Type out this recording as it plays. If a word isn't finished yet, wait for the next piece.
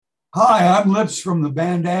Hi, I'm Lips from the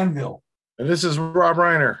band Anvil. And this is Rob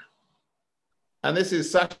Reiner. And this is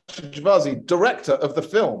Sasha Javazi, director of the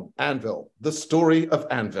film Anvil, the story of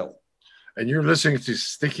Anvil. And you're listening to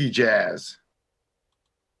Sticky Jazz.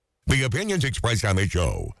 The opinions expressed on this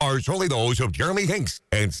show are solely those of Jeremy Hinks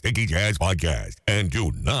and Sticky Jazz Podcast and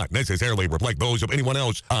do not necessarily reflect those of anyone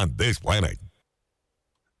else on this planet.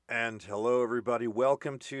 And hello, everybody.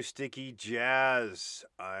 Welcome to Sticky Jazz.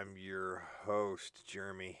 I'm your host,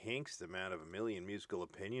 Jeremy Hinks, the man of a million musical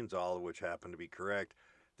opinions, all of which happen to be correct.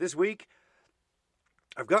 This week,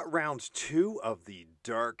 I've got round two of the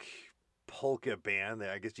dark polka band.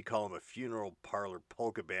 I guess you call them a funeral parlor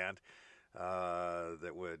polka band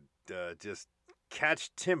that would just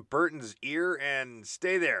catch Tim Burton's ear and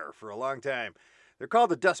stay there for a long time. They're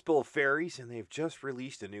called the Dust Bowl Fairies, and they've just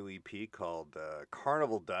released a new EP called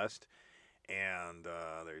Carnival Dust. And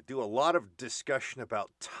they do a lot of discussion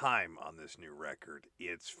about time on this new record.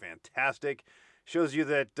 It's fantastic. Shows you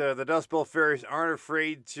that the Dust Bowl Fairies aren't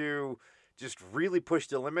afraid to just really push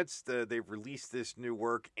the limits. They've released this new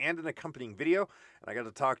work and an accompanying video. And I got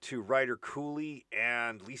to talk to Ryder Cooley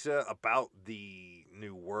and Lisa about the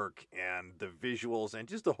new work and the visuals and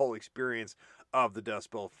just the whole experience of the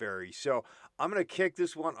Dust Bowl Fairies. So I'm going to kick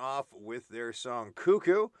this one off with their song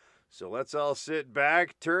Cuckoo. So let's all sit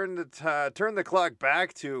back, turn the clock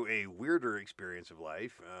back to a weirder experience of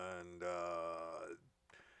life, and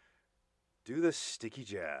do the sticky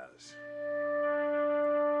jazz.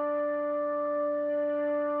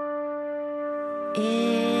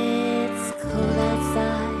 It's cold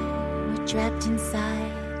outside, we're trapped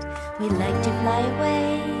inside, we like to fly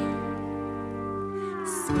away.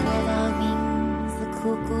 Spread our wings, the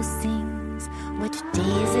cuckoo sings, what day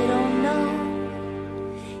is it, oh no.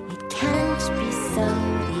 It can't be so,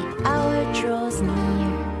 the hour draws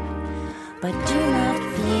near, but do not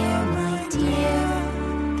fear, my dear.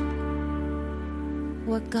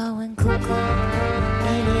 We're going cuckoo,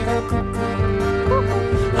 a little cuckoo, cuckoo,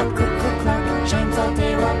 a cuckoo clock. Chimes all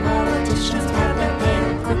day while politicians have their day.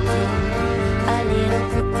 Cuckoo, a little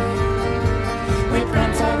cuckoo. We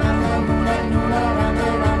prance around the moon at noon, around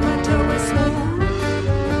and round until we're smooth.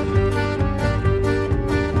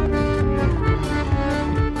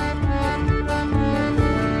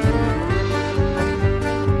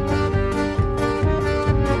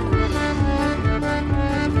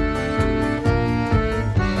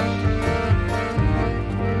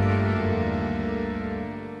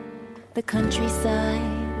 The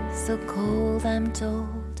countryside, so cold I'm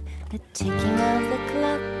told, the ticking of the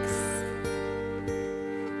clocks.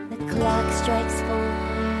 The clock strikes 4,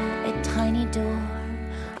 a tiny door,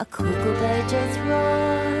 a cuckoo bird just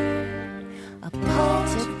roared. A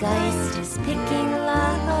poltergeist is picking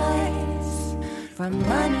lies from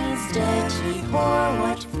money's dirty whore.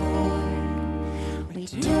 What for? We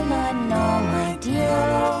do not know, my dear,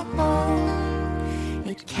 oh,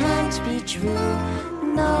 it can't be true.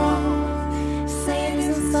 No, sails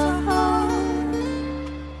and so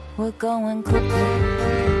we're going cuckoo, a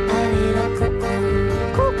little cuckoo,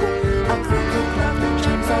 cuckoo, a cuckoo clock.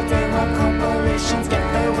 Chimes all day while corporations get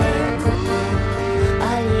their way. Cuckoo, a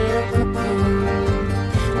little cuckoo.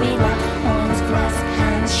 We lock horns, grasp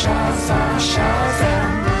hands, shawls.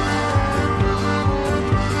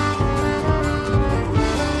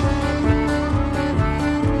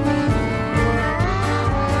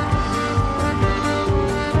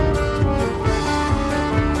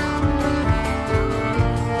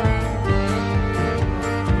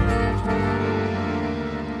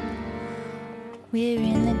 We're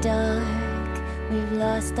in the dark, we've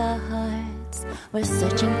lost our hearts, we're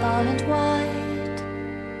searching far and wide.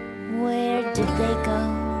 Where did they go,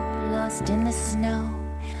 lost in the snow?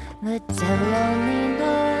 The devil only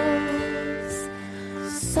knows.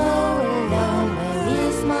 So alone, where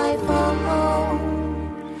is my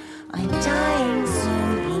phone? I'm dying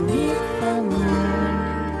soon beneath the moon.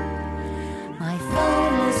 My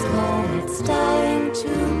phone is home, it's dying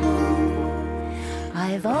too.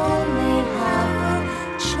 I've only half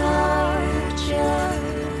a charger.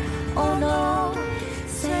 Oh no,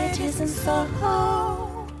 say it isn't so.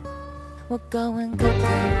 We're going cuckoo,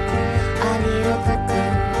 a little cuckoo,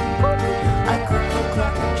 a cuckoo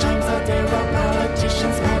clock. Chimes all day while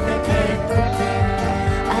politicians fabricate. Cuckoo,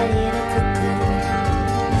 a little cuckoo.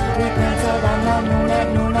 We prance around the moon at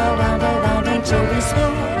noon, around and round until we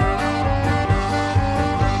swoon.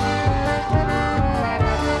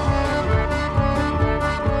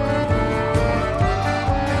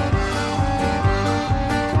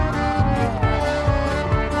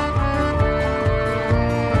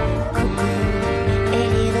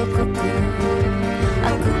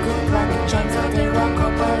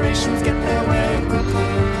 Get their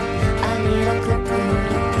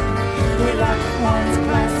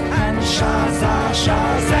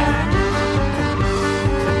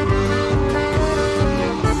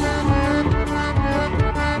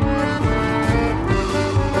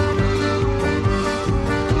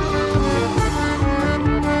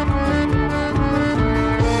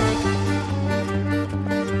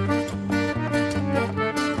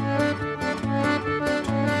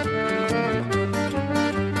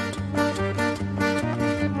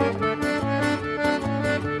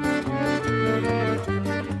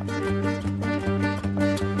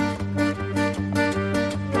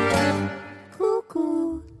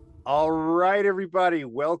right, everybody.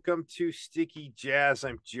 Welcome to Sticky Jazz.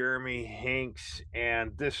 I'm Jeremy Hinks,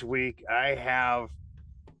 and this week I have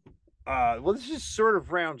this is sort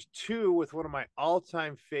of round two with one of my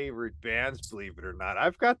all-time favorite bands, believe it or not.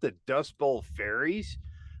 I've got the Dust Bowl Fairies.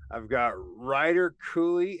 I've got Ryder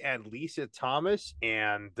Cooley and Lisa Thomas,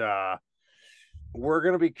 and we're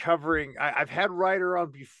going to be covering. I've had Ryder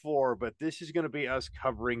on before, but this is going to be us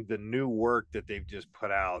covering the new work that they've just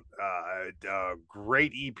put out. A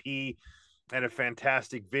great EP and a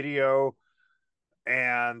fantastic video,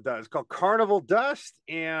 and it's called Carnival Dust.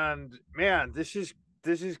 And man, this is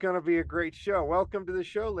going to be a great show. Welcome to the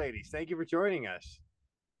show, ladies. Thank you for joining us.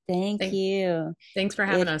 Thank you. Thanks for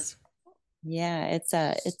having us. Yeah,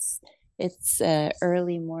 it's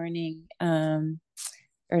early morning, or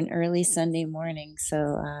an early Sunday morning,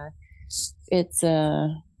 so it's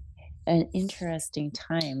an interesting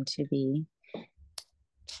time to be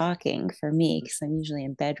talking for me because I'm usually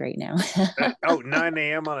in bed right now. 9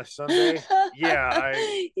 a.m. on a Sunday. Yeah,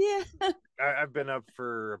 yeah. I've been up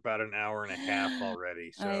for about an hour and a half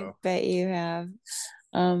already. So I bet you have.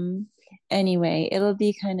 Anyway, it'll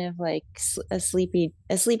be kind of like a sleepy,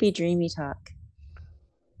 dreamy talk.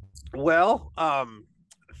 Well,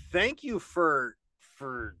 thank you for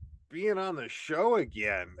being on the show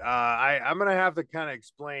again. I'm gonna have to kind of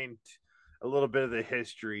explain a little bit of the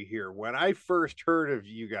history here. When I first heard of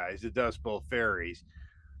you guys, the Dust Bowl Fairies,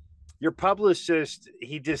 your publicist,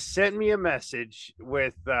 he just sent me a message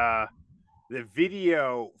with the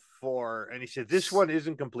video for, and he said, this one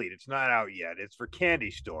isn't complete. It's not out yet. It's for Candy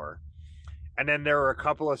Store. And then there were a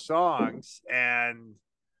couple of songs, and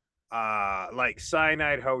like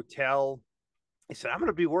Cyanide Hotel. He said, I'm going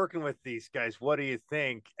to be working with these guys. What do you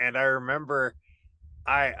think? And I remember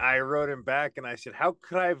I wrote him back and I said, how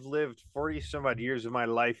could I have lived 40 some odd years of my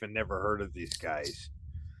life and never heard of these guys?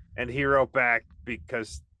 And he wrote back,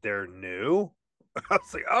 because they're new. I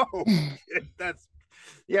was like, oh,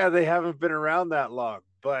 they haven't been around that long.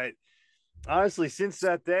 But honestly, since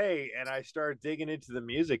that day, and I started digging into the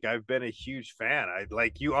music, I've been a huge fan.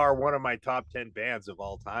 You are one of my top 10 bands of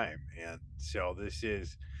all time. And so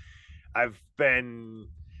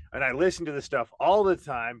I listen to this stuff all the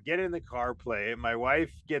time, get in the car, play it. My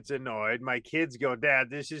wife gets annoyed. My kids go, Dad,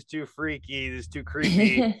 this is too freaky. This is too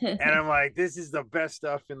creepy. And I'm like, this is the best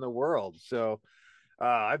stuff in the world. So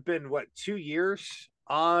I've been, 2 years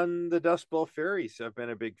on the Dust Bowl Fairies. I've been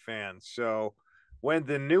a big fan. So when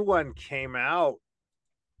the new one came out,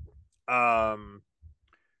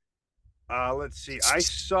 let's see, I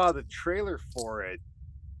saw the trailer for it.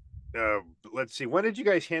 Let's see, when did you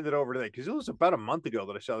guys hand it over to that? Because it was about a month ago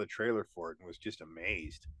that I saw the trailer for it and was just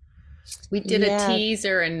amazed. We did a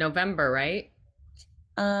teaser in November, right?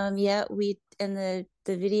 Yeah, the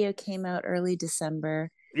video came out early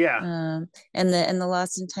December. Yeah. And the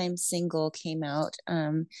Lost in Time single came out.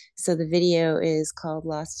 So the video is called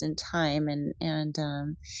Lost in Time, and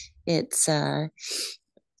it's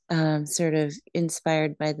sort of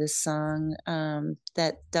inspired by the song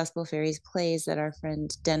that Dust Bowl Fairies plays that our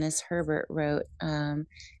friend Dennis Herbert wrote,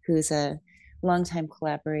 who's a longtime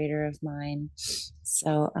collaborator of mine.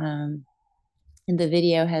 So, and the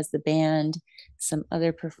video has the band, some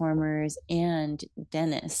other performers, and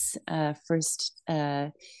Dennis. First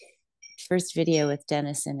video with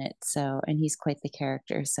Dennis in it. So, and he's quite the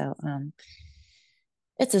character. So,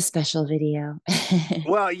 it's a special video.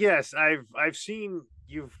 Well, yes, I've seen.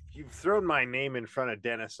 You've thrown my name in front of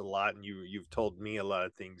Dennis a lot, and you've told me a lot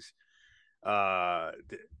of things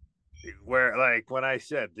where, like, when I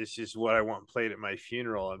said this is what I want played at my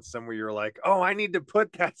funeral, and somewhere you're like, oh, I need to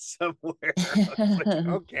put that somewhere. I was like,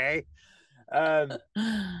 okay.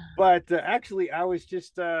 But actually, I was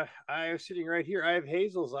just I was sitting right here. I have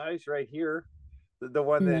Hazel's Eyes right here, the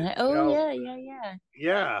one that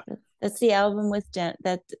yeah. That's the album with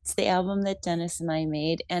that's the album that Dennis and I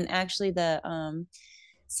made. And actually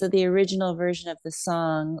so the original version of the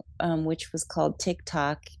song, which was called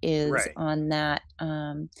TikTok, is right on that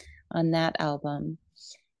album.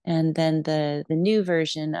 And then the new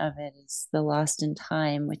version of it is the Lost in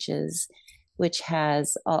Time, which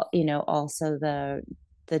has all, also the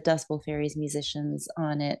Dust Bowl Fairies musicians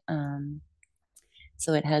on it.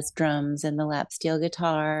 So it has drums and the lap steel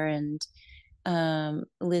guitar and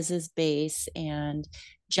Liz's bass, and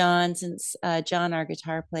John, our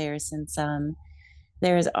guitar player, since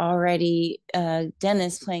there's already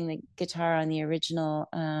Dennis playing the guitar on the original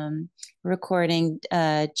recording.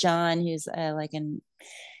 John, who's like a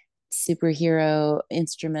superhero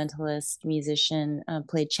instrumentalist musician,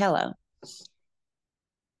 played cello.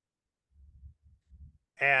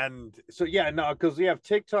 And so, because you have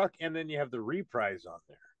TikTok and then you have the Reprise on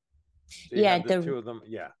there. So yeah, the two of them.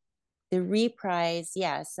 Yeah. the reprise,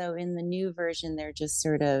 yeah. So in the new version, they're just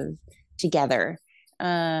sort of together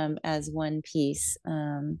as one piece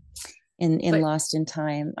in But- Lost in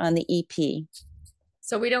Time on the EP.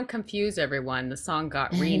 So we don't confuse everyone. The song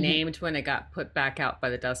got renamed when it got put back out by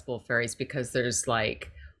the Dust Bowl Fairies because there's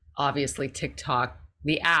like obviously TikTok,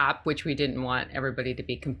 the app, which we didn't want everybody to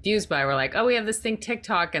be confused by. We're like, oh, we have this thing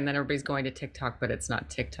TikTok, and then everybody's going to TikTok, but it's not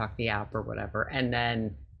TikTok, the app or whatever. And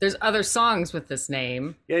then there's other songs with this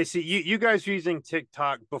name. Yeah, see, you guys were using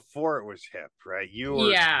TikTok before it was hip, right? You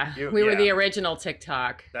were, We were the original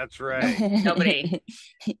TikTok. That's right. Nobody,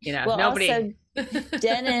 Well, nobody. also,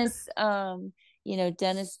 Dennis,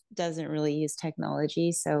 Dennis doesn't really use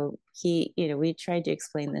technology. So he, we tried to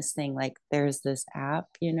explain this thing, like there's this app,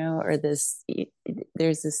 or there's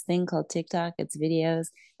this thing called TikTok, it's videos.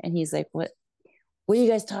 And he's like, what are you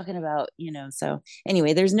guys talking about? So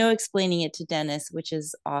anyway, there's no explaining it to Dennis, which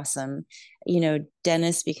is awesome.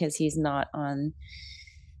 Dennis, because he's not on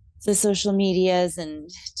the social medias and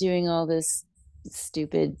doing all this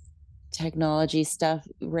stupid technology stuff,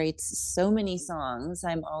 writes so many songs.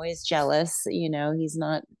 I'm always jealous. He's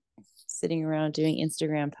not sitting around doing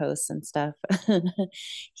Instagram posts and stuff.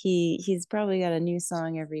 He's probably got a new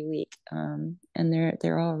song every week, and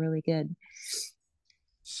they're all really good.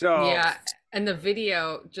 So yeah, and the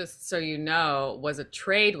video, just so you know, was a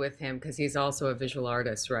trade with him because he's also a visual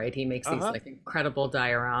artist, right? He makes these like incredible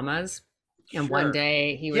dioramas. And one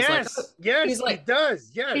day he was like, yes, he's like, he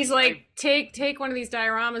does. Yes. He's like, take one of these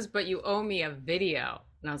dioramas, but you owe me a video.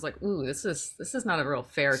 And I was like, ooh, this is not a real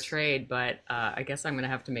fair trade, but I guess I'm gonna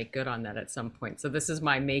have to make good on that at some point. So this is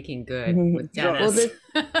my making good with Dennis.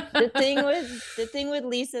 Well, the thing with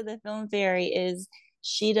Lisa the Film Fairy is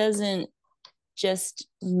she doesn't just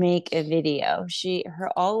make a video.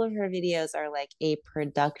 All of her videos are like a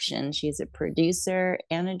production. She's a producer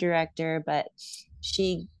and a director, but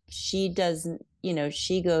she doesn't,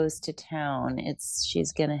 she goes to town.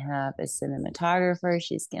 She's going to have a cinematographer.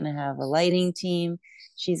 She's going to have a lighting team.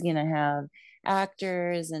 She's going to have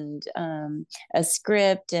actors and a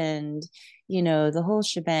script and, the whole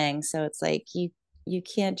shebang. So it's like, you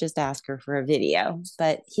can't just ask her for a video,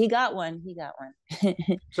 but he got one.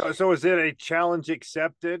 So was it a challenge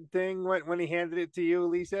accepted thing when he handed it to you,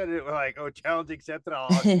 Lisa? It was like, oh, challenge accepted.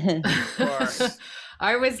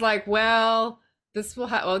 I was like, well, this will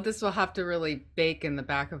have to really bake in the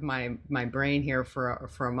back of my brain here for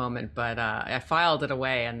a moment, but I filed it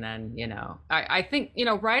away, and then I think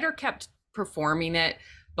Ryder kept performing it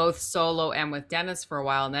both solo and with Dennis for a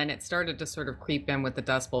while, and then it started to sort of creep in with the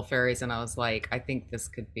Dust Bowl Fairies, and I was like, I think this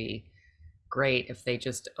could be great if they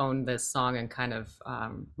just owned this song and kind of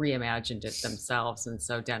reimagined it themselves. And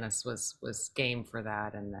so Dennis was game for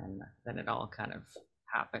that, and then it all kind of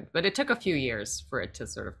happened, but it took a few years for it to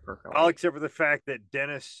sort of percolate. All except for the fact that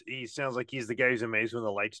Dennis, he sounds like he's the guy who's amazed when the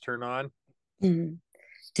lights turn on. Mm-hmm.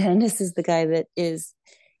 Dennis is the guy that is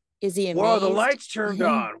he amazed? Whoa, the lights turned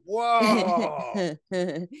on. Whoa.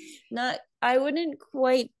 I wouldn't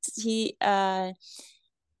quite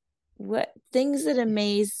what things that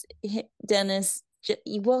amaze Dennis.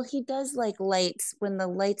 Well, he does like lights when the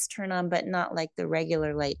lights turn on, but not like the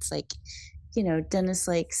regular lights. Like, Dennis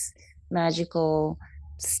likes magical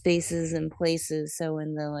spaces and places. So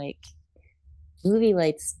when the like movie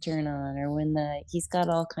lights turn on, or when he's got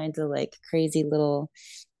all kinds of like crazy little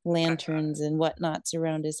lanterns and whatnots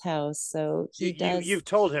around his house. So you've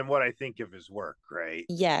told him what I think of his work, right?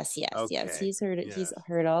 Yes. Okay. He's heard it. Yes. He's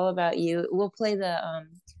heard all about you. We'll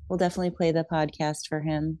definitely play the podcast for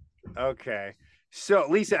him. Okay. So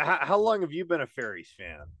Lisa, how long have you been a Fairies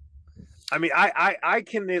fan? I mean, I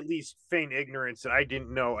can at least feign ignorance that I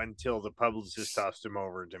didn't know until the publicist tossed him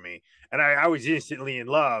over to me, and I was instantly in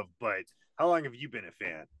love. But how long have you been a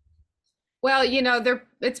fan? Well,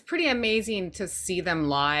 it's pretty amazing to see them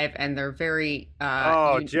live, and they're very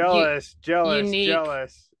jealous. Unique.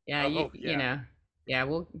 Jealous. Yeah,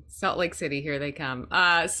 well, Salt Lake City, here they come.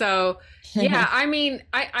 So yeah, I mean,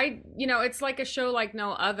 I it's like a show like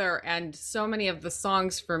no other, and so many of the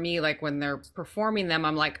songs for me, like when they're performing them,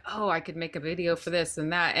 I'm like, oh, I could make a video for this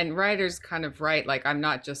and that. And Ryder's kind of right, like I'm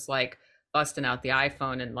not just like busting out the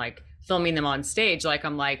iPhone and like filming them on stage. Like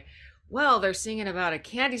I'm like, well, they're singing about a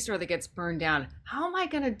candy store that gets burned down. How am I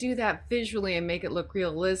going to do that visually and make it look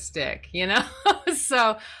realistic?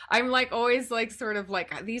 So I'm like always like sort of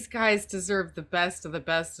like, these guys deserve the best of the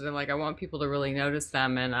best. And like, I want people to really notice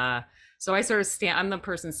them. And so I sort of I'm the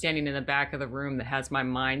person standing in the back of the room that has my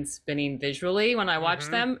mind spinning visually when I watch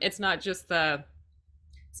them. It's not just the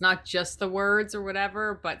words or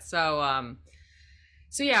whatever. But so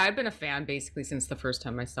yeah, I've been a fan basically since the first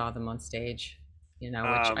time I saw them on stage. Which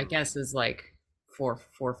I guess is like four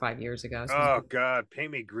or 5 years ago. So. Oh God,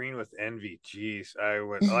 paint me green with envy. Jeez, I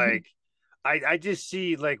would like. I just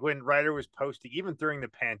see like when Ryder was posting, even during the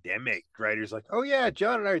pandemic, Ryder's like, "Oh yeah,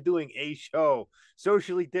 John and I are doing a show,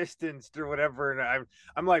 socially distanced or whatever," and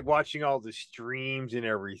I'm like watching all the streams and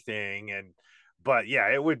everything, but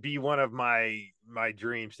yeah, it would be one of my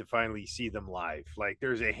dreams to finally see them live. Like,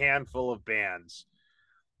 there's a handful of bands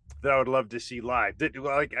that I would love to see live. That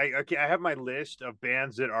like I have my list of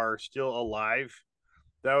bands that are still alive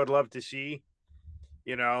that I would love to see,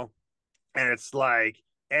 and it's like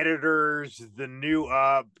Editors, the New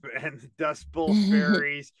Up, and the Dust Bowl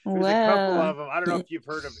Fairies. There's a couple of them. I don't know if you've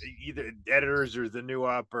heard of either Editors or the New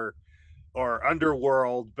Up or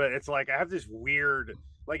Underworld, but it's like I have this weird,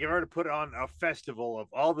 like, if I were to put on a festival of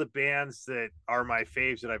all the bands that are my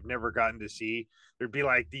faves that I've never gotten to see, there'd be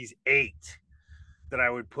like these 8 that I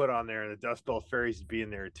would put on there, and the Dust Bowl Fairies would be in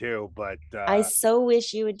there too. But I so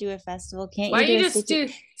wish you would do a festival. Can't why you do just do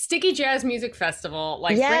Sticky Jazz Music Festival?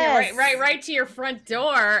 Like, yes. Bring it right to your front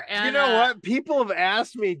door. And you know what? People have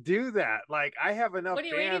asked me do that. Like, I have enough. What are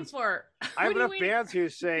you bands, waiting for? I have enough bands who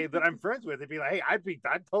say that I'm friends with. They'd be like, "Hey,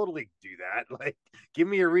 I'd totally do that. Like, give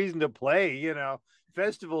me a reason to play."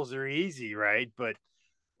 Festivals are easy, right? But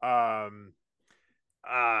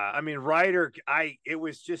I mean, Ryder, it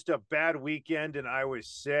was just a bad weekend, and I was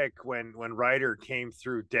sick when Ryder came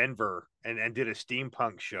through Denver and did a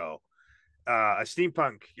steampunk show, a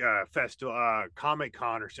steampunk festival,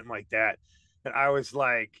 Comic-Con or something like that. And I was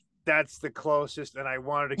like, that's the closest, and I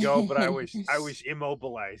wanted to go, but I was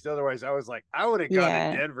immobilized. Otherwise, I was like, I would have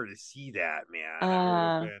gone to Denver to see that,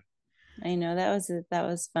 man. I know that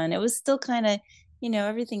was fun. It was still kind of,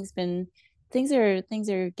 things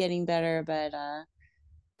are getting better, but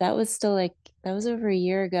that was still that was over a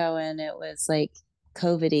year ago, and it was like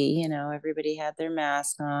COVID-y, everybody had their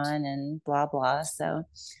mask on and blah blah.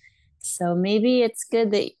 So maybe it's good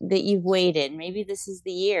that you've waited. Maybe this is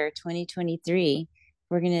the year 2023.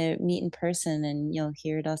 We're gonna meet in person, and you'll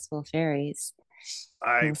hear Dust Bowl Fairies.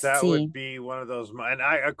 That would be one of those, and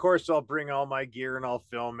of course I'll bring all my gear and I'll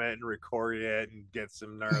film it and record it and get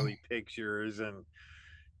some gnarly pictures, and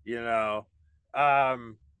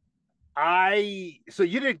so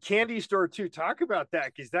you did Candy Store too. Talk about that,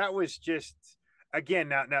 because that was just, again,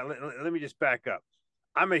 now let me just back up.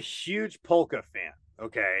 I'm a huge polka fan.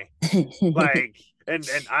 Okay. Like, and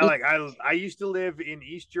I used to live in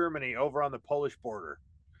East Germany over on the Polish border,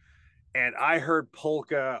 and I heard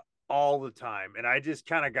polka all the time, and I just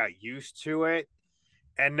kind of got used to it.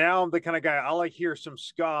 And now I'm the kind of guy, I'll hear some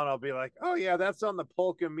ska and I'll be like, oh yeah, that's on the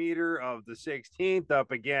polka meter of the 16th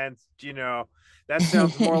up against, that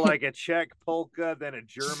sounds more like a Czech polka than a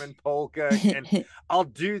German polka. And I'll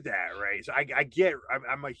do that, right? So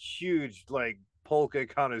I'm a huge polka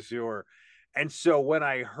connoisseur. And so when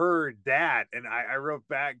I heard that, and I wrote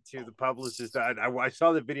back to the publicist, I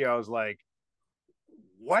saw the video, I was like,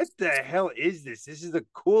 what the hell is this? This is the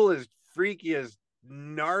coolest, freakiest,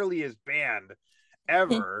 gnarliest band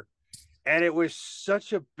ever. And it was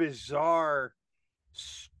such a bizarre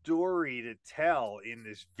story to tell in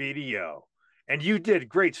this video. And you did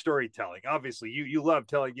great storytelling. Obviously, you love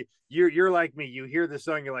telling. You're like me. You hear the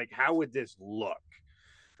song, you're like, how would this look,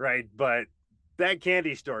 right? But that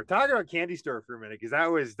Candy Store, talk about Candy Store for a minute, because that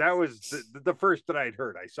was the first that I'd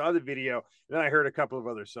heard. I saw the video, and then I heard a couple of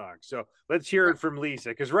other songs. So let's hear it from Lisa,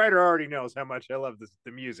 because Ryder already knows how much I love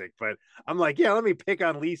the music. But I'm like, yeah, let me pick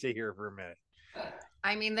on Lisa here for a minute.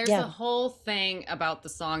 I mean, there's a whole thing about the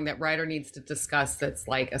song that Ryder needs to discuss. That's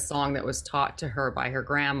like a song that was taught to her by her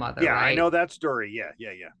grandmother. Yeah, right? I know that story. Yeah.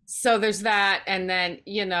 So there's that, and then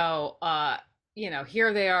here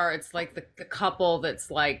they are. It's like the couple that's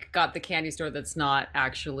got the candy store that's not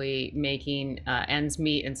actually making ends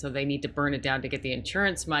meet, and so they need to burn it down to get the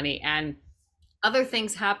insurance money. And other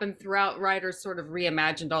things happen throughout. Ryder sort of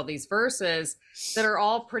reimagined all these verses that are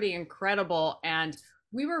all pretty incredible. And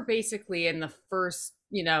we were basically in the first,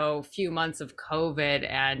 few months of COVID,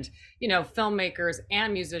 and, filmmakers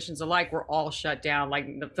and musicians alike were all shut down. Like,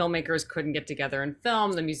 the filmmakers couldn't get together and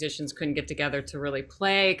film. The musicians couldn't get together to really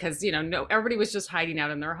play because, everybody was just hiding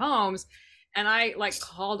out in their homes. And I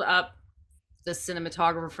called up the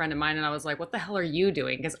cinematographer friend of mine, and I was like, what the hell are you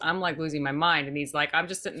doing? Because I'm losing my mind. And he's like, I'm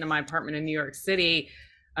just sitting in my apartment in New York City.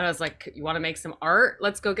 And I was like, you want to make some art?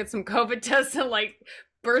 Let's go get some COVID tests and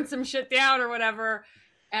burn some shit down or whatever.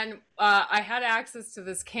 And I had access to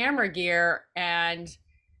this camera gear, and,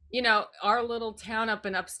 our little town up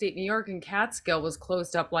in upstate New York in Catskill was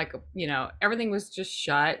closed up. Everything was just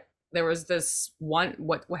shut. There was this what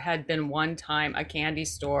had been one time a candy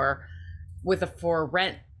store with a for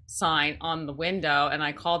rent sign on the window, and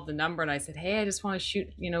I called the number and I said, hey, I just want to shoot,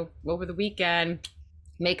 over the weekend,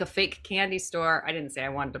 make a fake candy store. I didn't say I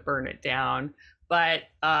wanted to burn it down, but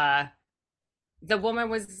the woman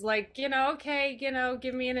was like, okay,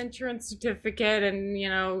 give me an insurance certificate and,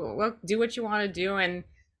 well, do what you want to do. And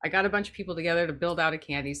I got a bunch of people together to build out a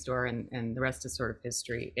candy store, and the rest is sort of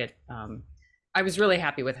history. I was really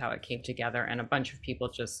happy with how it came together, and a bunch of people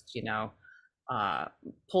just,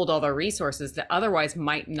 pulled all their resources that otherwise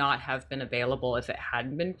might not have been available if it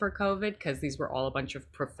hadn't been for COVID, because these were all a bunch of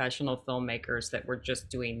professional filmmakers that were just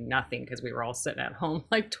doing nothing because we were all sitting at home,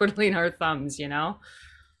 like twiddling our thumbs,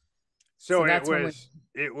 So that's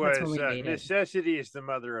it when was made it. necessity is the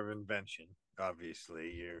mother of invention.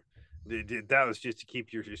 Obviously, that was just to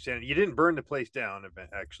keep your sanity. You didn't burn the place down,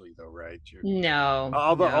 actually, though, right? No.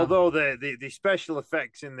 Although the special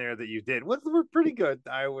effects in there that you did were pretty good.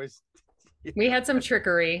 We had some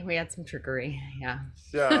trickery. Yeah.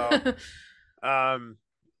 So,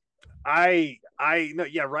 I know.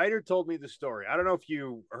 Yeah, Ryder told me the story. I don't know if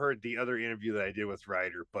you heard the other interview that I did with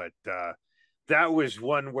Ryder, but that was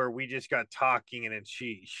one where we just got talking, and then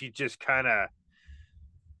she just kind of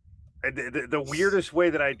the weirdest way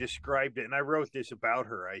that I described it, and I wrote this about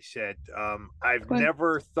her. I said, I've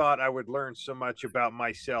never thought I would learn so much about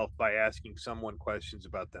myself by asking someone questions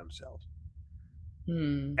about themselves.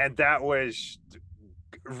 And that was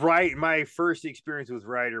right. My first experience with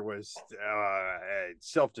Ryder was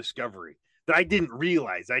self-discovery that I didn't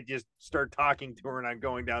realize. I just started talking to her, and I'm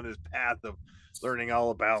going down this path of learning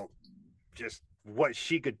all about just what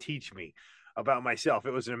she could teach me about myself.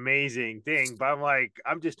 It was an amazing thing, but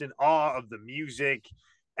I'm just in awe of the music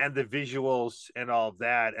and the visuals and all of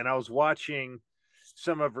that. And I was watching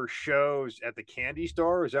some of her shows at the candy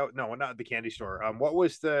store. No, not the candy store. What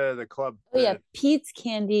was the club? Oh yeah, Pete's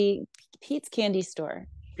Candy Store.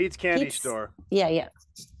 Pete's Candy Store. Yeah.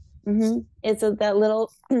 Mm-hmm. It's a little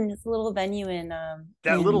venue in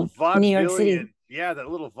little vaudevillian, New York City. Yeah, that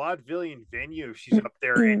little vaudevillian venue. She's up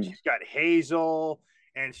there, and she's got Hazel,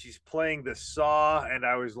 and she's playing the saw, and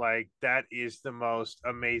I was like, that is the most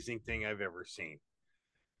amazing thing I've ever seen.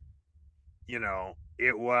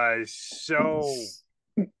 It was so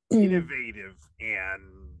innovative, and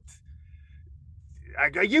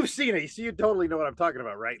you've seen it. You totally know what I'm talking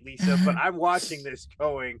about, right, Lisa? But I'm watching this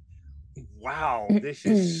going, wow, this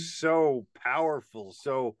is so powerful,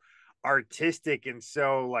 so artistic, and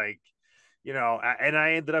so and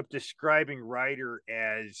I ended up describing Ryder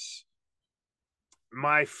as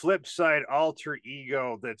my flip side alter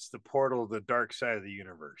ego that's the portal of the dark side of the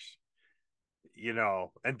universe.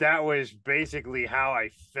 And that was basically how I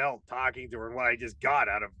felt talking to her, and what I just got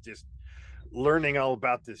out of just learning all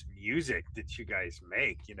about this music that you guys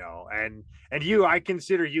make, and I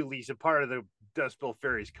consider you, Lisa, part of the Dust Bowl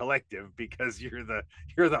Fairies collective, because you're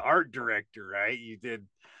the art director, right? You did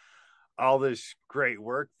all this great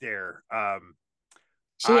work there.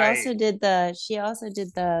 She also did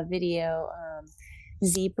the video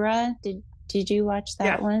Zebra. Did you watch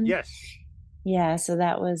that one? Yes. Yeah, so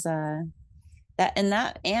that was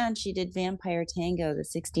and she did Vampire Tango, the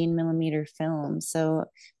 16mm film. So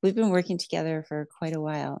we've been working together for quite a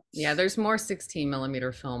while. Yeah, there's more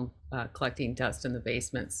 16mm film collecting dust in the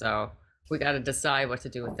basement, so we got to decide what to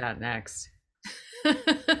do with that next.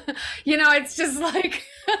 It's just like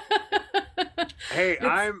hey,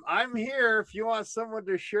 I'm here if you want someone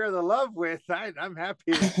to share the love with. I'm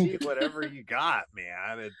happy to see whatever you got,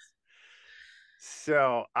 man.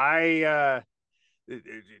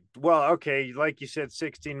 Well, okay, like you said,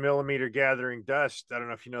 16mm Gathering Dust. I don't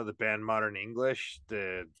know if you know the band Modern English.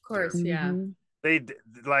 Of course, yeah. They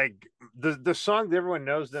like the song that everyone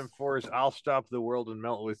knows them for is "I'll Stop the World and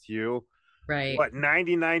Melt with You." Right. What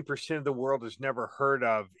 99% of the world has never heard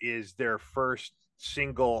of is their first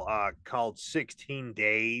single called 16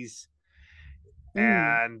 Days.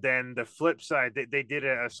 And then the flip side, they did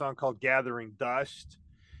a song called Gathering Dust.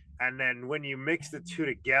 And then when you mix the two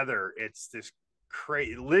together, it's this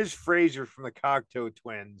crazy. Liz Fraser from the Cocteau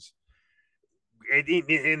Twins,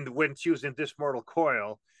 when she was in This Mortal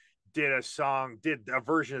Coil, did a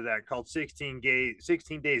version of that called 16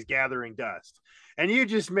 Days Gathering Dust. And you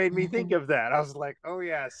just made me think of that. I was like, oh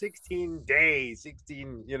yeah, 16 days,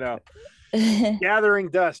 16, Gathering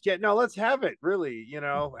Dust. Yeah, no, let's have it, really.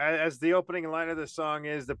 As the opening line of the song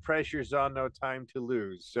is, the pressure's on, no time to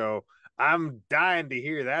lose. So I'm dying to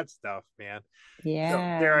hear that stuff, man. Yeah. So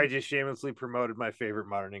there, I just shamelessly promoted my favorite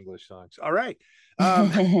Modern English songs. All right.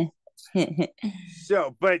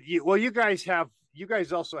 So, but you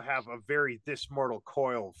guys also have a very This Mortal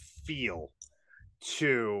Coil feel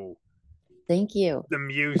to thank you the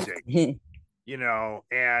music.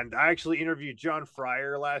 And I actually interviewed John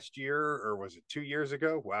Fryer last year, or was it 2 years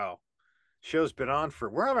ago? Wow. Show's been on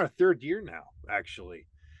we're on our third year now, actually.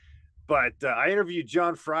 But I interviewed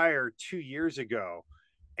John Fryer 2 years ago,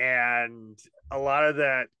 and a lot of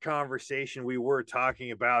that conversation we were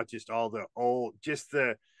talking about just all the old,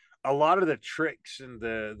 a lot of the tricks and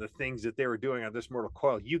the things that they were doing on This Mortal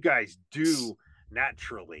Coil, you guys do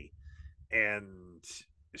naturally. And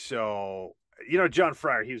so, John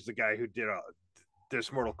Fryer, he was the guy who did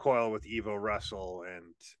This Mortal Coil with Evo Russell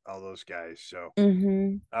and all those guys. So,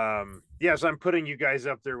 yes, I'm putting you guys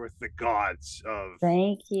up there with the gods of.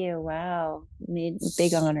 Thank you. Wow,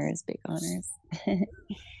 big honors.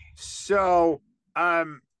 So,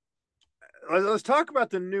 let's talk about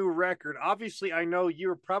the new record. Obviously, I know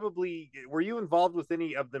were you involved with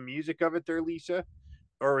any of the music of it there, Lisa?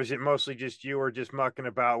 Or is it mostly just you or just mucking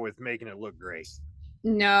about with making it look great?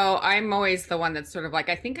 No, I'm always the one that's sort of like,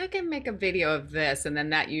 I think I can make a video of this. And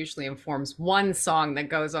then that usually informs one song that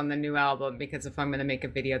goes on the new album, because if I'm going to make a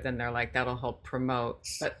video, then they're like, that'll help promote.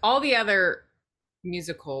 But all the other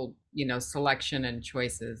musical, selection and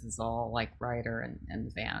choices is all like Ryder and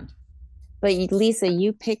the band. But Lisa,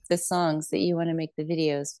 you picked the songs that you want to make the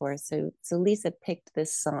videos for. So Lisa picked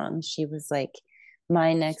this song. She was like,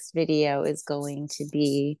 my next video is going to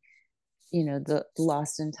be, the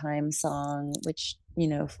Lost in Time song, which,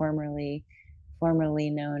 formerly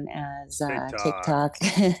known as TikTok.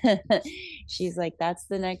 She's like, that's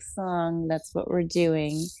the next song. That's what we're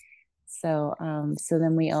doing. So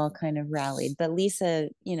then we all kind of rallied. But Lisa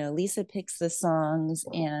picks the songs,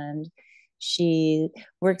 and she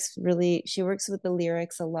works with the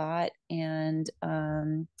lyrics a lot, and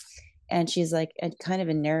she's like a kind of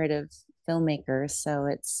a narrative filmmaker, so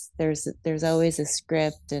there's always a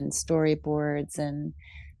script and storyboards, and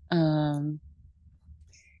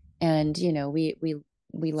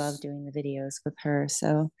we love doing the videos with her,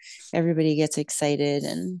 so everybody gets excited,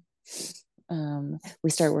 and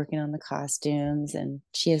we start working on the costumes, and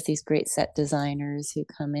she has these great set designers who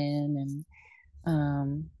come in,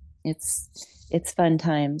 and it's fun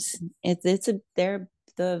times.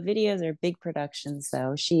 The videos are big productions,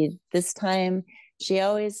 though. This time she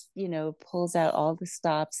always, pulls out all the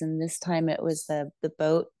stops, and this time it was the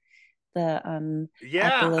boat, the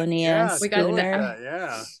Apollonia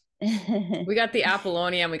schooner. We got the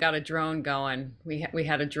Apollonia, and we got a drone going. We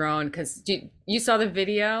had a drone because you saw the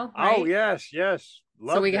video, right? Oh yes.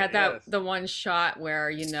 Loved so we had the one shot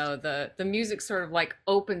where the music sort of like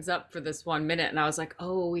opens up for this 1 minute, and I was like,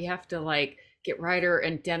 oh, we have to like get Ryder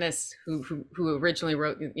and Dennis, who originally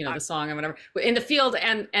wrote the song and whatever, in the field,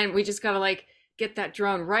 and we just gotta like get that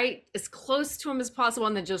drone right as close to him as possible,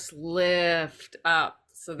 and then just lift up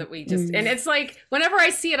so that we just and it's like whenever I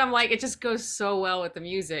see it, I'm like, it just goes so well with the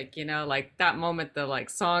music, like that moment, the like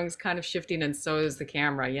songs kind of shifting, and so is the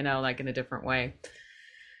camera, like in a different way.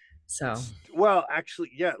 So well,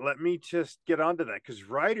 actually, yeah, let me just get onto that, because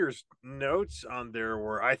Ryder's notes on there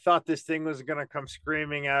were, I thought this thing was going to come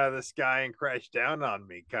screaming out of the sky and crash down on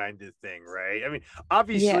me, kind of thing, right? I mean,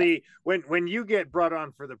 obviously, when you get brought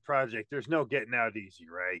on for the project, there's no getting out easy,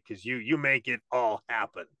 right? Because you make it all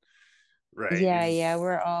happen, right? Yeah,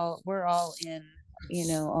 we're all in,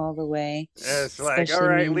 all the way. It's like, all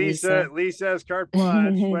right, Lisa's carte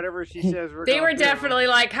blanche, whatever she says. They were definitely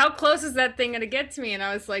like, how close is that thing going to get to me? And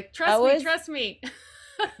I was like, trust me.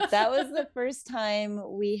 That was the first time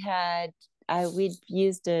we'd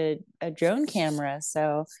used a drone camera.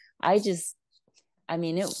 So it's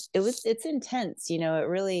intense,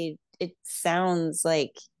 it sounds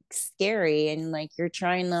like scary, and like you're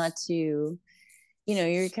trying not to,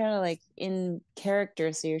 you're kind of like in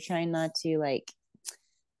character. So you're trying not to like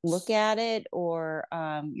look at it, or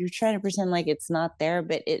you're trying to pretend like it's not there,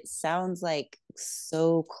 but it sounds like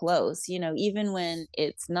so close, even when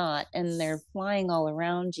it's not, and they're flying all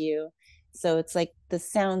around you, so it's like the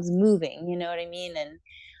sound's moving, you know what I mean? And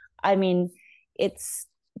I mean, it's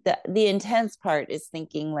the intense part is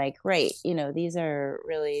thinking like, right, these are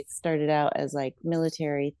really started out as like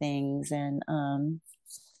military things, and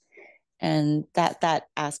that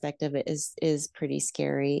aspect of it is pretty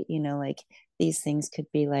scary, like these things could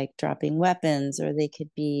be like dropping weapons, or they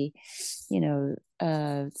could be,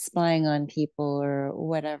 spying on people or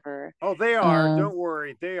whatever. Oh, they are. Don't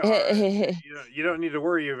worry. They are. You don't need to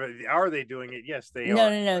worry about it. Are they doing it? Yes, they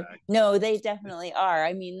are. No, they definitely are.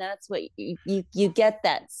 I mean, that's what you get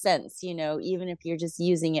that sense, even if you're just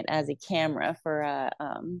using it as a camera for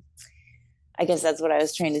I guess that's what I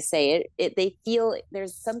was trying to say. They feel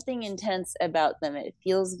there's something intense about them. It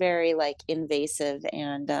feels very like invasive,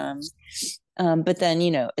 and but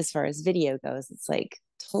then as far as video goes, it's like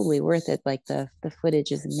totally worth it. Like the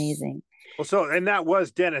footage is amazing. Well, so and that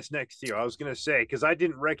was Dennis next to you. I was gonna say because I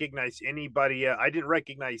didn't recognize anybody. I didn't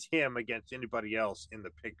recognize him against anybody else in the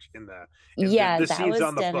picture Yeah, the that scenes was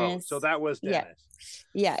on the boat. Dennis. So that was Yeah. Dennis.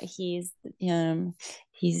 Yeah, he's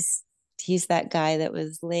that guy that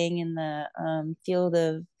was laying in the field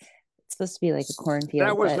of, it's supposed to be like a cornfield.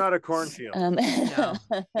 That was but, not a cornfield. No,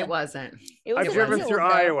 it wasn't. It was I've a driven field, through though.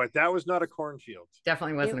 Iowa. That was not a cornfield.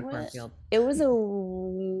 Definitely wasn't It a was- cornfield. It was a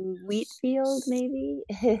wheat field, maybe.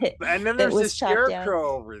 And then that there's was this chopped down.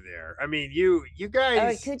 scarecrow over there. I mean, you Oh,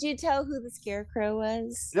 guys. could you tell who the scarecrow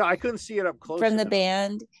was No, I couldn't see it up close from the enough.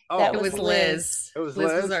 band? Oh, That It was was Liz. Liz. It was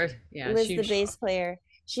Liz Liz? was our Liz, she the was- bass player.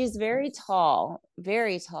 She's very tall,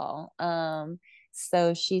 very tall.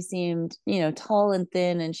 So she seemed, tall and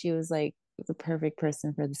thin, and she was like the perfect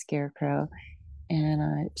person for the scarecrow.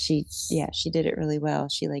 And she did it really well.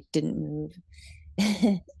 She like didn't move.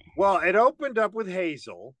 Well, it opened up with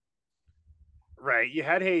Hazel. Right, you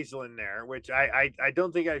had Hazel in there, which I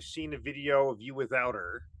don't think I've seen a video of you without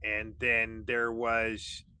her. And then there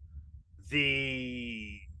was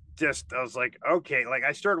I was like, okay, like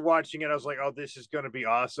I started watching it. I was like, oh, this is going to be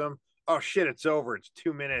awesome. Oh shit, it's over. It's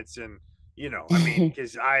 2 minutes, and I mean,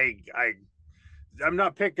 because I'm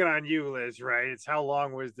not picking on you, Liz. Right? It's how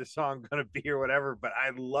long was the song going to be or whatever. But I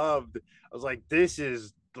was like, this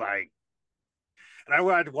is like. And I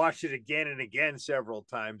wanted to watch it again and again several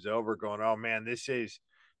times over, going, "Oh man, this is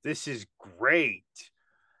great."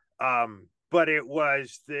 But it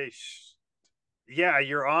was this, yeah.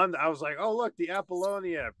 You're on. I was like, "Oh look, the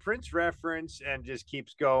Apollonia Prince reference," and just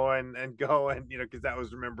keeps going and going, because that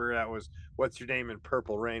was What's Your Name in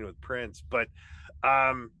Purple Rain with Prince. But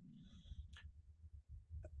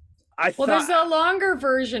there's a longer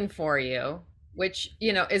version for you, which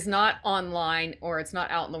is not online or it's not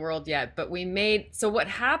out in the world yet, but so what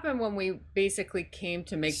happened when we basically came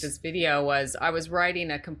to make this video was I was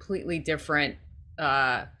writing a completely different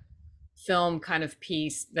film kind of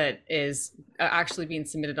piece that is actually being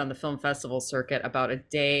submitted on the film festival circuit about a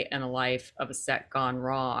day and a life of a set gone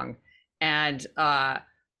wrong. And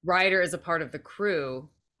Ryder is a part of the crew,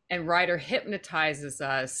 and Ryder hypnotizes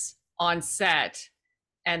us on set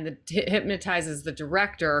and hypnotizes the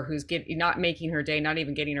director, who's not making her day, not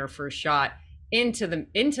even getting her first shot, into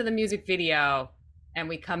the music video, and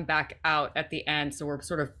we come back out at the end. So we're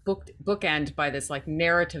sort of bookend by this like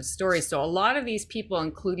narrative story. So a lot of these people,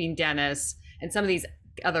 including Dennis and some of these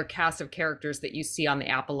other cast of characters that you see on the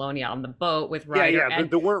Apollonia on the boat with Ryder,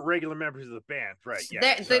 but they weren't regular members of the band, right?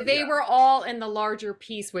 Yeah, they were all in the larger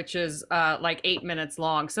piece, which is like 8 minutes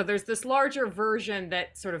long. So there's this larger version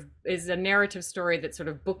that sort of is a narrative story that sort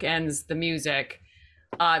of bookends the music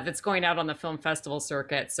that's going out on the film festival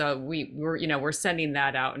circuit. So we're sending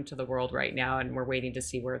that out into the world right now, and we're waiting to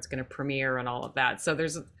see where it's going to premiere and all of that. So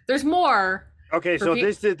there's more. Okay, so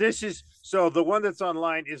this is the one that's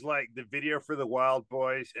online is like the video for the Wild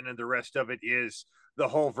Boys, and then the rest of it is the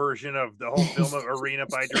whole version of the whole film of Arena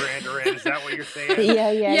by Duran Duran. Is that what you're saying?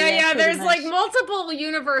 Yeah. There's like multiple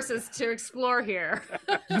universes to explore here.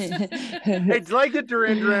 It's like the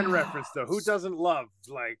Duran Duran reference, though. Who doesn't love,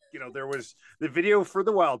 there was the video for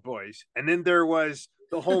the Wild Boys, and then there was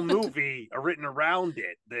the whole movie written around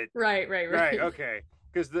it. That right. Okay.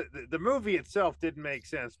 Because the movie itself didn't make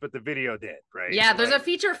sense, but the video did, right? Yeah, there's a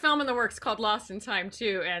feature film in the works called Lost in Time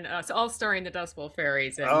too, and it's all starring the Dust Bowl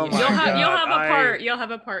Fairies. And Oh my you'll have a God, part. You'll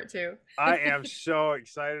have a part too. I am so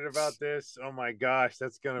excited about this. Oh my gosh,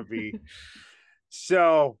 that's gonna be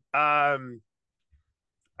so. So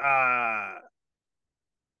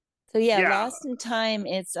Lost in Time.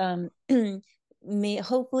 It's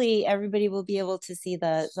hopefully everybody will be able to see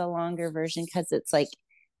the longer version, because it's like,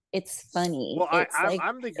 it's funny. Well, it's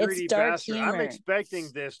I'm the greedy dark bastard. humor. I'm expecting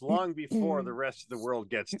this long before the rest of the world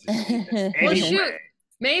gets to see it. Well, Anyway. shoot.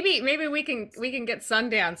 Maybe we can get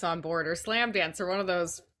Sundance on board, or Slam Dance, or one of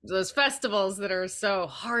those festivals that are so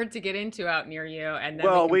hard to get into out near you. And then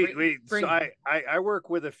so I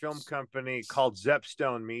work with a film company called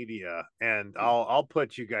Zepstone Media, and I'll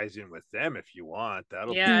put you guys in with them if you want.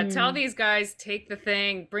 Tell these guys, take the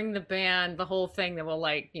thing, bring the band, the whole thing that will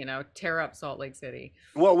tear up Salt Lake City.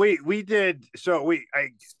 Well, we did. So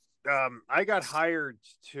I got hired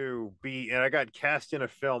to be, and I got cast in a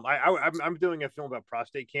film. I'm doing a film about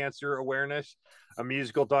prostate cancer awareness, a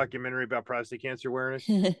musical documentary about prostate cancer awareness.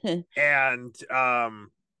 And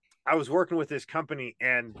I was working with this company,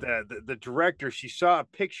 and the director, she saw a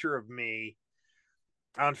picture of me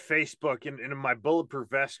on Facebook in my bulletproof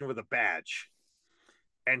vest and with a badge.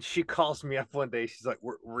 And she calls me up one day. She's like,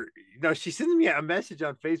 she sends me a message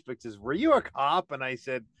on Facebook, says, "Were you a cop?" And I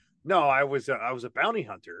said, "No, I was a bounty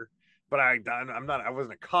hunter, but I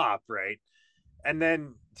wasn't a cop, right?" And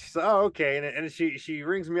then she's like, oh, okay. And she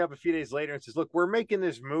rings me up a few days later and says, look, we're making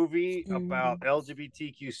this movie about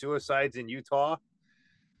LGBTQ suicides in Utah.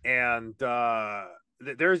 And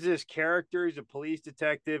there's this character. He's a police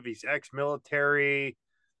detective. He's ex-military,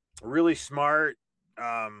 really smart.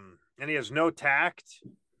 And he has no tact.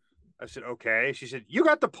 I said, okay. She said, you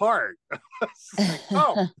got the part. Like,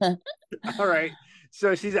 oh, all right.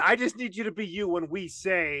 So she said, I just need you to be you when we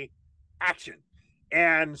say action.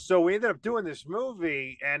 And so we ended up doing this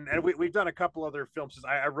movie, and we've done a couple other films.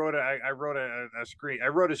 I wrote a screen. I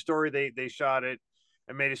wrote a story. They shot it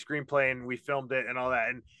and made a screenplay, and we filmed it and all that.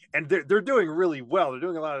 And they're doing really well. They're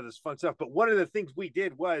doing a lot of this fun stuff. But one of the things we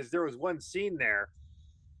did was there was one scene there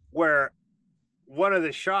where one of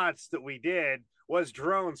the shots that we did was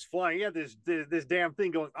drones flying. Yeah, this damn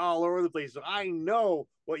thing going all over the place. So I know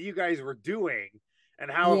what you guys were doing and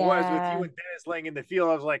how it was with you and Dennis laying in the field.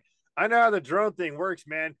 I was like, I know how the drone thing works,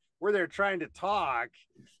 man. We're there trying to talk,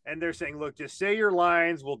 and they're saying, look, just say your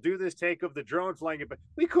lines. We'll do this take of the drone flying it. But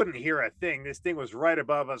we couldn't hear a thing. This thing was right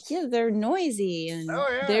above us. Yeah, they're noisy, and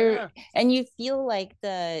and you feel like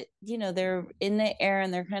they're in the air,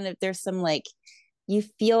 and they're kind of, there's some like, you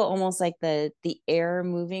feel almost like the air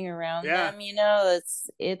moving around them,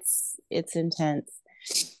 it's intense.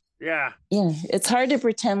 Yeah, it's hard to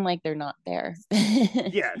pretend like they're not there.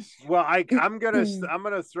 Yes, well, I'm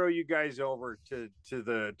gonna throw you guys over to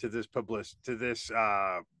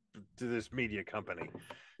this media company.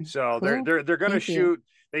 So Cool. they're gonna Thank you. shoot.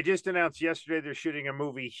 They just announced yesterday they're shooting a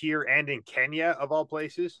movie here and in Kenya, of all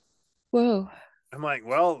places. Whoa. I'm like,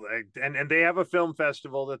 well, and they have a film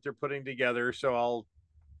festival that they're putting together, so I'll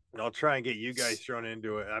try and get you guys thrown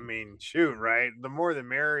into it. I mean, shoot, right? The more the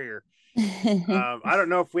merrier. I don't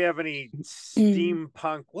know if we have any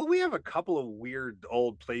steampunk. Well, we have a couple of weird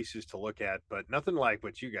old places to look at, but nothing like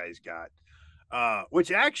what you guys got.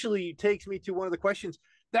 Which actually takes me to one of the questions.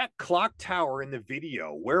 That clock tower in the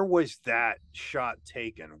video, where was that shot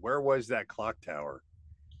taken? Where was that clock tower?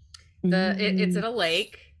 It's at a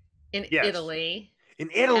lake in Yes. Italy. In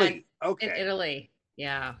Italy. And- Okay. In Italy,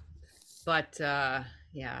 yeah. But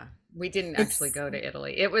yeah, we didn't actually go to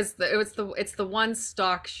Italy. It's the one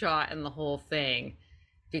stock shot in the whole thing,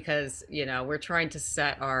 because we're trying to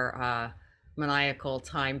set our maniacal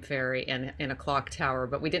time fairy in a clock tower,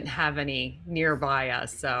 but we didn't have any nearby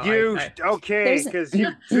us. So okay, because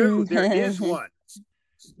you do. There is one.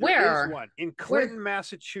 Where? There is one in Clinton,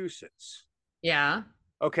 Massachusetts. Yeah.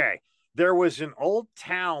 Okay. There was an old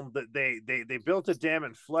town that they built a dam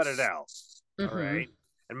and flooded out. All right.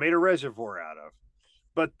 And made a reservoir out of.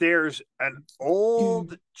 But there's an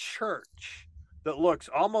old church that looks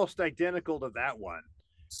almost identical to that one,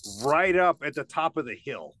 right up at the top of the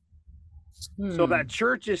hill. So that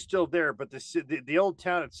church is still there, but the old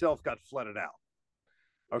town itself got flooded out.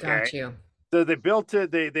 Okay. Got you. So they built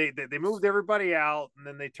it. They moved everybody out, and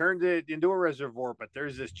then they turned it into a reservoir. But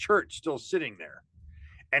there's this church still sitting there.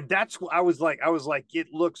 And that's what I was like, it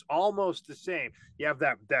looks almost the same. You have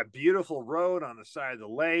that beautiful road on the side of the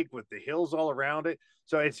lake with the hills all around it.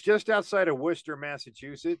 So it's just outside of Worcester,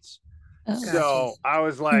 Massachusetts. Oh. So I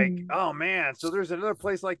was like, oh man, so there's another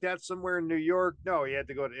place like that somewhere in New York. No, you had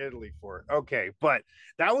to go to Italy for it. Okay. But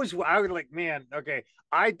that was, I was like, man, okay.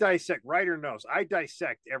 I dissect, writer knows, I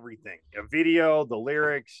dissect everything, a video, the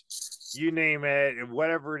lyrics, you name it, and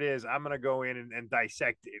whatever it is, I'm going to go in and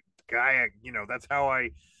dissect it. That's how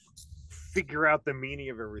I figure out the meaning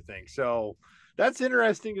of everything. So that's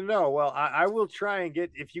interesting to know. Well, I will try and get,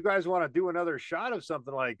 if you guys want to do another shot of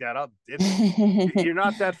something like that, you're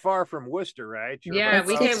not that far from Worcester, right? Yeah,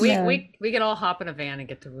 we could all hop in a van and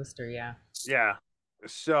get to Worcester. Yeah. Yeah.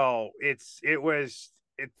 So it's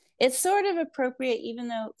sort of appropriate, even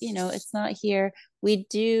though it's not here. We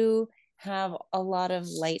do have a lot of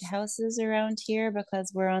lighthouses around here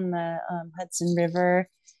because we're on the Hudson River,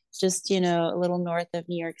 just a little north of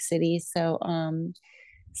New York City. So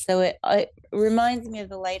it reminds me of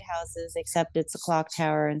the lighthouses, except it's a clock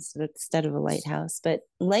tower instead of a lighthouse. But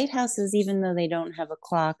lighthouses, even though they don't have a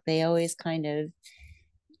clock, they always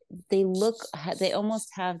they almost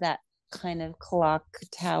have that kind of clock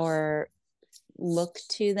tower look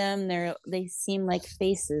to them. They seem like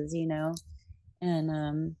faces,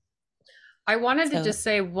 and I wanted to just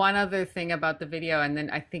say one other thing about the video, and then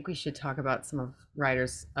I think we should talk about some of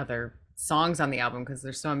Ryder's other songs on the album because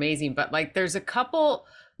they're so amazing. But like, there's a couple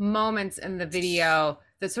moments in the video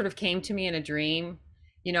that sort of came to me in a dream.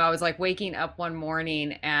 I was like waking up one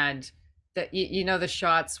morning, and the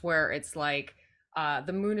shots where it's like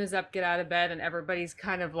the moon is up, get out of bed, and everybody's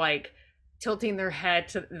kind of like tilting their head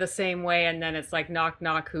to the same way, and then it's like knock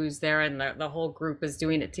knock, who's there, and the whole group is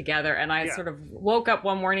doing it together. And I sort of woke up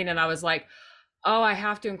one morning and I was like, oh, I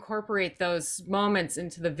have to incorporate those moments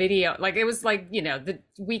into the video. Like it was like, you know, the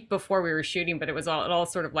week before we were shooting, but it all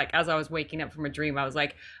sort of like as I was waking up from a dream, I was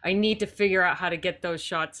like, I need to figure out how to get those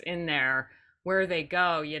shots in there, where they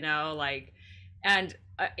go, you know, like, and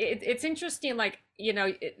it's interesting, like, you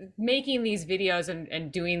know, making these videos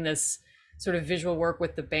and doing this sort of visual work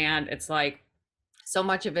with the band. It's like so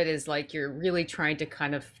much of it is like you're really trying to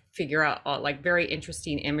kind of figure out like very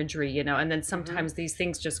interesting imagery, you know, and then sometimes these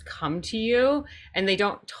things just come to you and they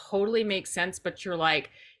don't totally make sense, but you're like,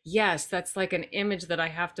 yes, that's like an image that I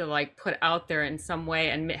have to like put out there in some way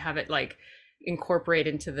and have it like incorporate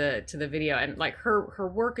into the video. And like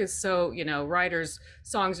her work is so, you know, Ryder's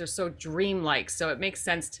songs are so dreamlike, so it makes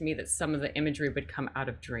sense to me that some of the imagery would come out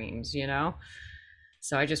of dreams, you know.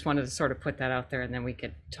 So I just wanted to sort of put that out there, and then we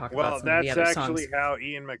could talk about some of the other songs. Well, that's actually how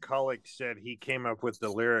Ian McCulloch said he came up with the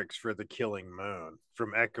lyrics for The Killing Moon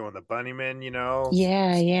from Echo and the Bunnymen, you know?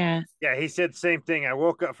 Yeah. Yeah, he said same thing. I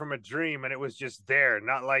woke up from a dream and it was just there.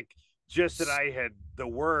 Not like just that I had the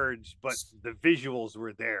words, but the visuals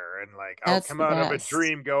were there. And like, I'll come out of a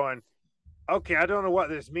dream going, okay, I don't know what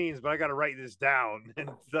this means, but I got to write this down. And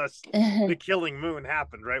thus The Killing Moon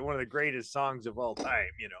happened, right? One of the greatest songs of all time,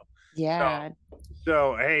 you know? Yeah.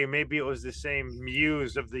 So hey, maybe it was the same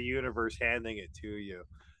muse of the universe handing it to you.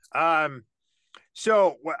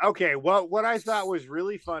 So okay, well, what I thought was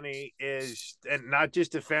really funny is, and not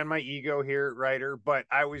just to fan my ego here, Ryder, but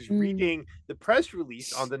I was reading the press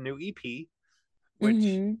release on the new EP, which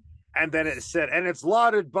and then it said, and it's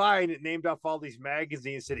lauded by, and it named off all these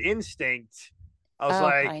magazines, it said Instinct. I was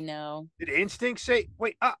like, I know. Did Instinct say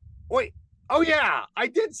wait? Oh yeah, I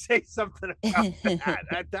did say something about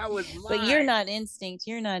that. That was mine. But you're not Instinct.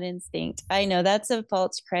 I know, that's a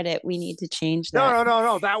false credit. We need to change that.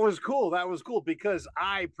 No. That was cool. Because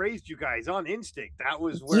I praised you guys on Instinct. That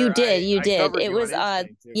was where you did. It was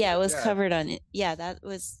it was covered on it. Yeah,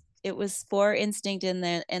 it was for Instinct, and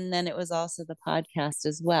then it was also the podcast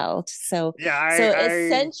as well. So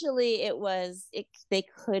essentially they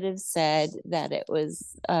could have said that it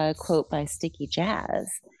was a quote by Sticky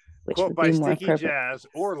Jazz. Quote by Sticky Jazz,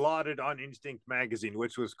 or lauded on Instinct magazine,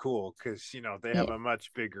 which was cool because, you know, they have a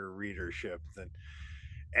much bigger readership than.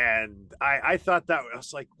 And I thought that, I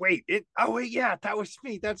was like, yeah, that was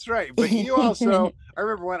me. That's right. But you also, I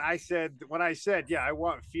remember when I said, yeah, I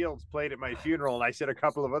want Fields played at my funeral, and I said a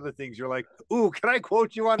couple of other things. You're like, ooh, can I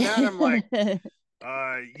quote you on that? I'm like,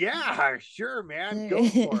 yeah, sure, man, go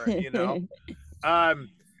for it. You know.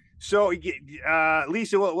 So,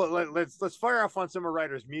 Lisa, let's fire off on some of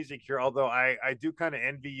Ryder's music here. Although I do kind of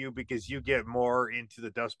envy you because you get more into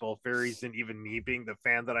the Dust Bowl Fairies than even me, being the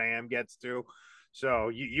fan that I am, gets to. So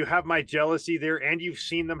you have my jealousy there, and you've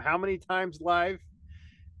seen them how many times live?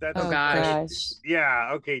 Oh gosh.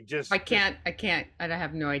 Yeah. Okay. I can't. I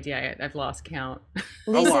have no idea. I've lost count.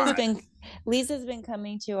 Lisa's been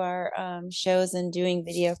coming to our shows and doing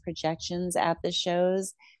video projections at the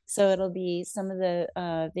shows. So it'll be some of the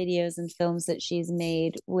videos and films that she's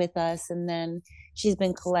made with us. And then she's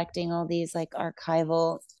been collecting all these like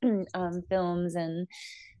archival films and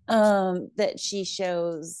that she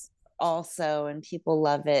shows also. And people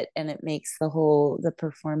love it. And it makes the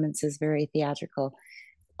performances very theatrical.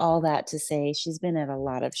 All that to say, she's been at a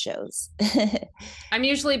lot of shows. I'm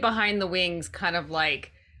usually behind the wings, kind of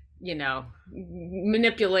like, you know,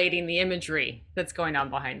 manipulating the imagery that's going on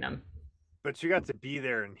behind them. But you got to be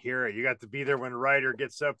there and hear it. You got to be there when Ryder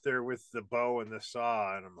gets up there with the bow and the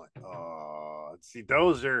saw, and I'm like, oh, see,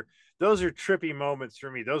 those are trippy moments for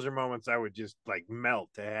me. Those are moments I would just like melt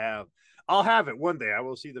to have. I'll have it one day. I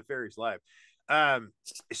will see the Fairies live.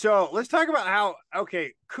 So let's talk about how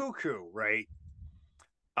Cuckoo, right?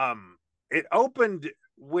 It opened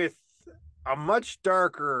with a much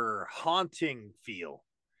darker, haunting feel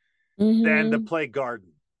than the Play Garden.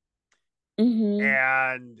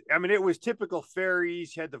 And I mean, it was typical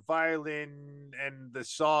Fairies. You had the violin and the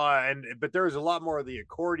saw, but there was a lot more of the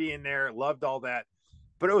accordion there. Loved all that,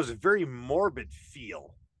 but it was a very morbid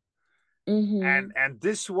feel. And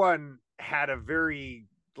this one had a very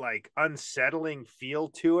like unsettling feel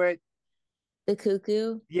to it. The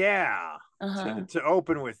Cuckoo, yeah, to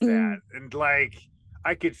open with that, and like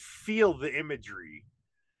I could feel the imagery.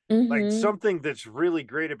 Like something that's really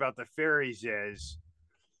great about the Fairies is,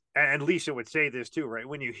 and Lisa would say this too, right?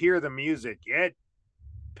 When you hear the music, it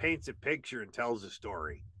paints a picture and tells a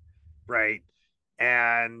story, right?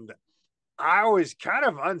 And I was kind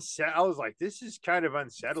of unsettled. I was like, this is kind of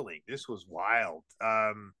unsettling. This was wild.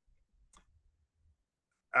 The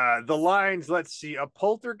lines, let's see. A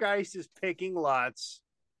poltergeist is picking lice.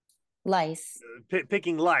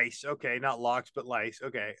 Picking lice. Okay, not locks, but lice.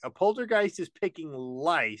 Okay. A poltergeist is picking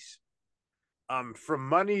lice From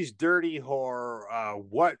Money's Dirty Whore,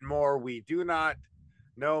 what more we do not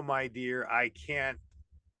know, my dear. I can't.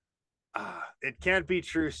 It can't be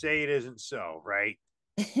true. Say it isn't so, right?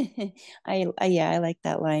 I like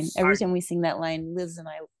that line. Every time we sing that line, Liz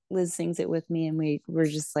sings it with me, and we're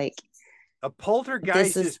just like, a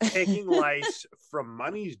poltergeist is taking lice from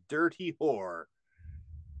Money's Dirty Whore.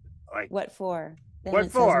 Like what for? Then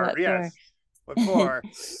what for? What yes. For? What for?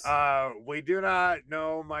 We do not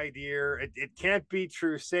know, my dear. It can't be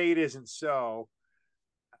true. Say it isn't so.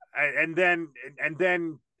 And then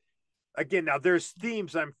again, now there's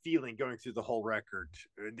themes I'm feeling going through the whole record.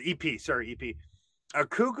 The EP. A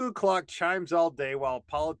cuckoo clock chimes all day while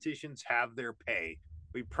politicians have their pay.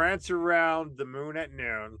 We prance around the moon at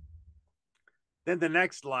noon. Then the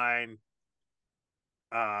next line,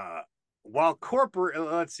 while corporate,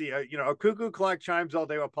 let's see, a cuckoo clock chimes all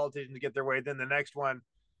day while politicians get their way. Then the next one,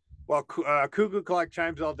 while cuckoo clock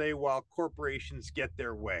chimes all day while corporations get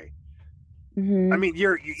their way. Mm-hmm. I mean,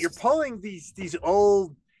 you're pulling these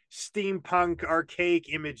old steampunk archaic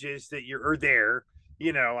images that are there.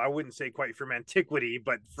 I wouldn't say quite from antiquity,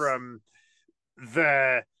 but from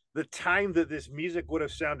the time that this music would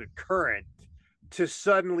have sounded current, to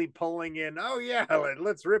suddenly pulling in, oh yeah,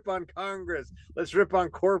 let's rip on Congress, let's rip on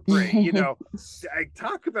corporate. I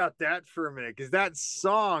talk about that for a minute, because that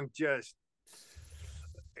song just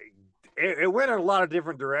it went in a lot of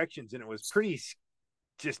different directions, and it was pretty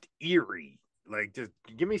just eerie. Like, just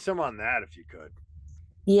give me some on that if you could.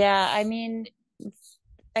 Yeah, I mean,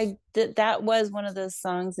 that was one of those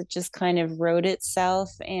songs that just kind of wrote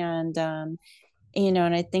itself, and and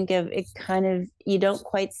I think of it kind of, you don't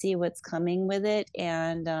quite see what's coming with it,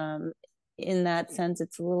 and in that sense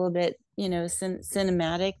it's a little bit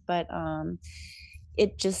cinematic, but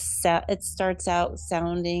it starts out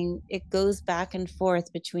sounding, it goes back and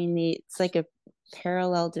forth between it's like a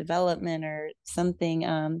parallel development or something,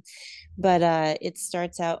 but it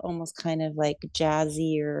starts out almost kind of like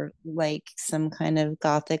jazzy or like some kind of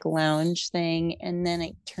gothic lounge thing, and then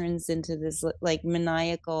it turns into this like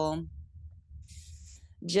maniacal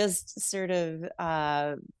just sort of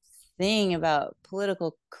thing about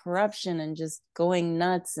political corruption and just going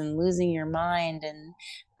nuts and losing your mind, and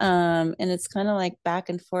it's kind of like back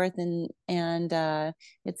and forth, and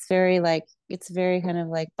it's very kind of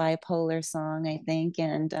like bipolar song, I think,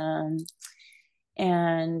 and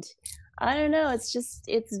I don't know,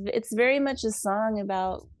 it's very much a song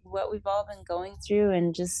about what we've all been going through,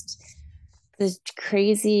 and just the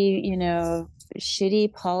crazy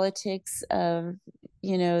shitty politics of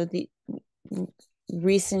the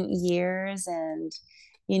recent years, and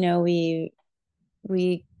we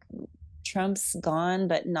Trump's gone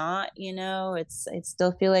but not, I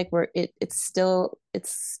still feel like it's still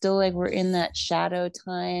like we're in that shadow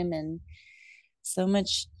time, and so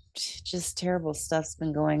much just terrible stuff's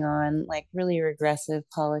been going on, like really regressive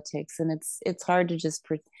politics, and it's hard to just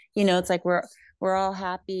it's like we're all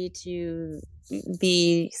happy to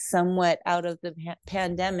be somewhat out of the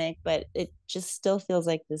pandemic, but it just still feels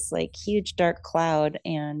like this like huge dark cloud,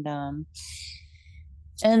 and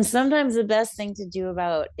sometimes the best thing to do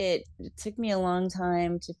about it took me a long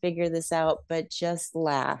time to figure this out, but just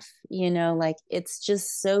laugh, like it's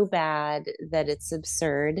just so bad that it's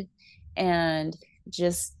absurd, and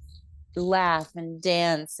just laugh and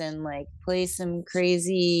dance and like play some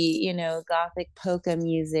crazy gothic polka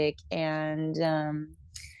music, and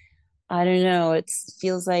I don't know, it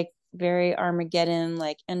feels like very Armageddon,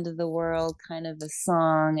 like end of the world kind of a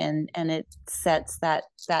song, and it sets that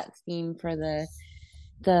theme for the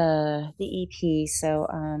EP. So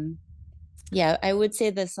yeah, I would say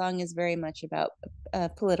the song is very much about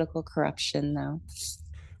political corruption, though.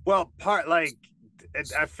 Well,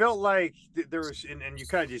 I felt like there was, and you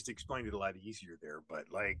kind of just explained it a lot easier there, but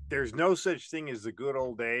like there's no such thing as the good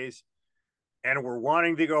old days, and we're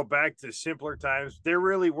wanting to go back to simpler times. They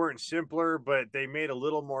really weren't simpler, but they made a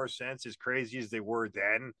little more sense, as crazy as they were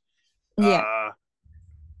then. Yeah.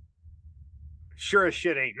 Sure as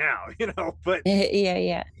shit ain't now, but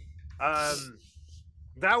yeah.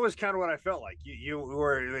 That was kind of what I felt like.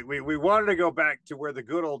 We wanted to go back to where the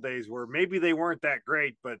good old days were. Maybe they weren't that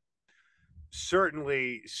great, but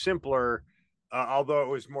certainly simpler, although it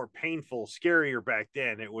was more painful, scarier back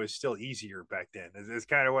then. It was still easier back then. It's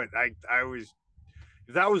kind of what I was,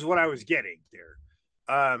 that was what I was getting there.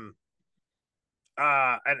 And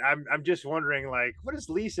I'm just wondering, like, what does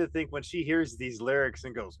Lisa think when she hears these lyrics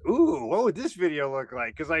and goes, ooh, what would this video look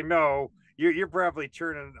like? Because I know you're probably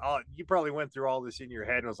you probably went through all this in your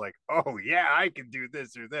head and was like, oh yeah, I can do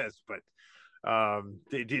this or this, but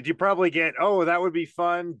did you probably get, oh, that would be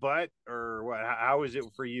fun, but, or what? How is it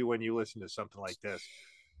for you when you listen to something like this?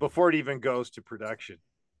 before it even goes to production.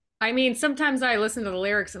 I mean, sometimes I listen to the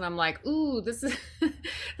lyrics and I'm like, ooh, this is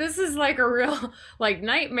this is like a real like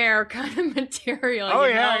nightmare kind of material. Oh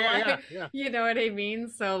you yeah, know? yeah, Like, yeah. you know what I mean?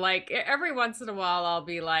 So like every once in a while I'll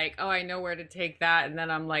be like, oh, I know where to take that. And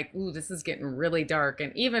then I'm like, ooh, this is getting really dark.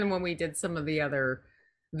 And even when we did some of the other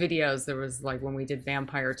videos, there was like when we did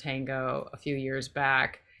Vampire Tango a few years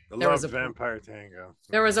back. I love Vampire Tango.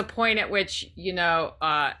 There was a point at which, you know,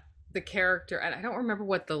 the character, and I don't remember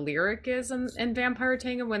what the lyric is in Vampire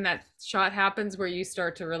Tango when that shot happens where you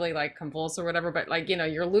start to really like convulse or whatever, but like, you know,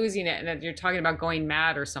 you're losing it and you're talking about going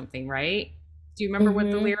mad or something, right? Do you remember what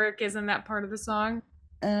the lyric is in that part of the song?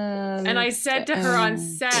 And I said to her on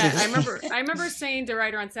set, I remember saying to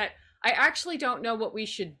Ryder on set, I actually don't know what we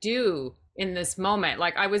should do in this moment.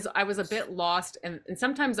 Like I was a bit lost, and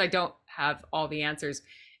sometimes I don't have all the answers.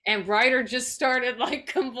 And Ryder just started like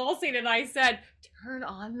convulsing, and I said, turn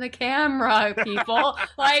on the camera, people.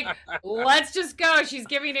 Like, let's just go. She's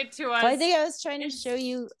giving it to us. Well, I think I was trying to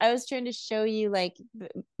show you like,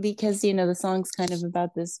 because, you know, the song's kind of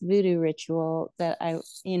about this voodoo ritual that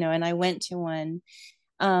and I went to one,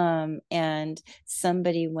 and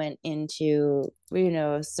somebody went into, you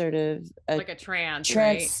know, sort of like a trance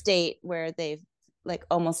right? state where they've like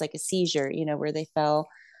almost like a seizure, you know, where they fell.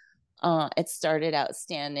 It started out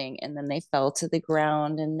standing and then they fell to the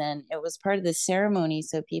ground, and then it was part of the ceremony.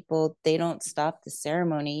 So people, they don't stop the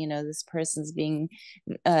ceremony. You know, this person's being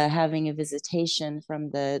having a visitation from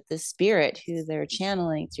the spirit who they're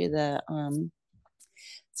channeling through the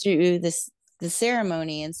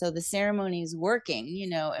ceremony. And so the ceremony is working. You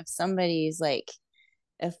know, if somebody's like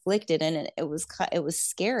afflicted, and it was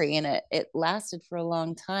scary, and it lasted for a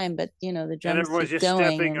long time, but you know, the drums and everyone's just going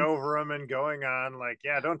stepping over them and going on like,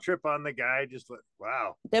 yeah, don't trip on the guy, just let,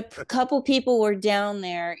 wow. The couple people were down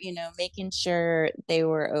there, you know, making sure they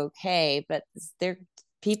were okay, but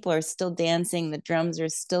people are still dancing, the drums are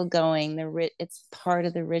still going, it's part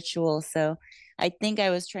of the ritual. So I think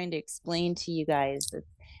I was trying to explain to you guys that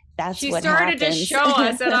that's what started happens. to show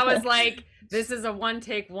us, and I was like, this is a one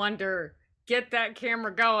take wonder. Get that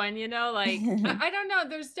camera going, you know, like I don't know,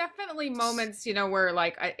 there's definitely moments, you know, where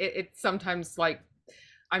like it's sometimes like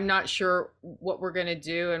I'm not sure what we're gonna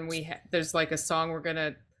do, and there's like a song we're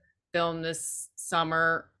gonna film this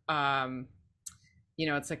summer. You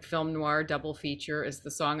know, it's like film noir double feature is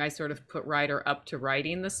the song. I sort of put Ryder up to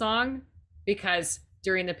writing the song because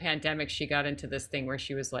during the pandemic she got into this thing where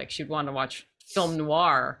she was like, she'd want to watch film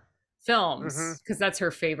noir films because that's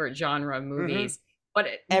her favorite genre of movies. But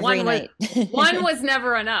one was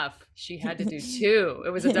never enough. She had to do two. It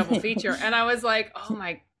was a double feature. And I was like, oh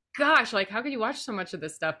my gosh, like how could you watch so much of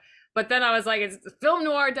this stuff? But then I was like, it's film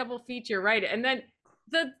noir double feature, right? And then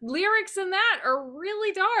the lyrics in that are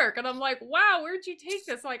really dark. And I'm like, wow, where'd you take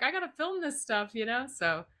this? Like, I got to film this stuff, you know?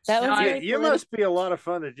 So that was you must be a lot of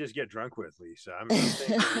fun to just get drunk with, Lisa. I'm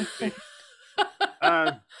thinking.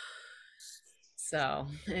 So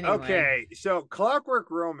anyway. Okay, so Clockwork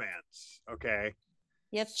Romance. Okay.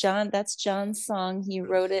 Yep, that's John's song. He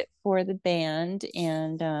wrote it for the band,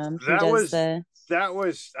 and I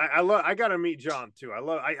got to meet John too.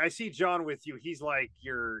 I see John with you. He's like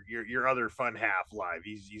your other fun half live.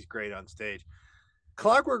 He's great on stage.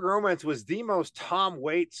 Clockwork Romance was the most Tom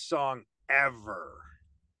Waits song ever.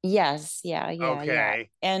 Yes, yeah. Okay.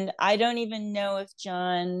 And I don't even know if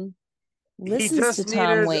John listens to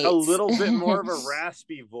Tom Waits. A little bit more of a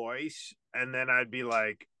raspy voice, and then I'd be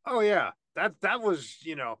like, oh yeah. That was,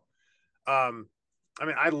 you know, I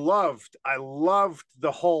mean, I loved the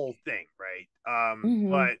whole thing, right?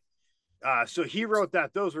 But so he wrote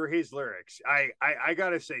that. Those were his lyrics. I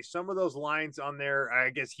gotta say, some of those lines on there,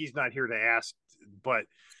 I guess he's not here to ask, but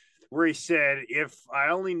where he said, "If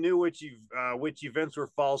I only knew which events were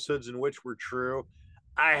falsehoods and which were true,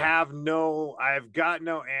 I've got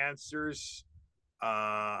no answers."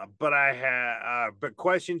 But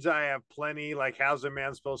questions I have plenty, like how's a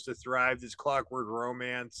man supposed to thrive? This Clockwork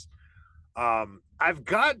Romance. I've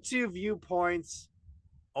got two viewpoints,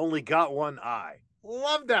 only got one eye.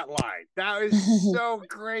 Love that line. That is so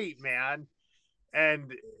great, man.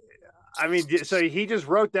 And I mean, so he just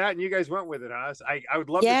wrote that and you guys went with it, huh? I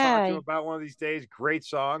would love to talk to him about one of these days. Great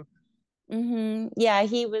song. Yeah,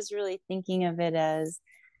 he was really thinking of it as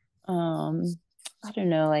I don't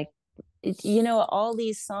know, like, you know, all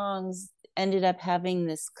these songs ended up having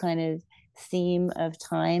this kind of theme of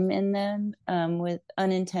time in them, with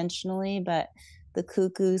unintentionally, but the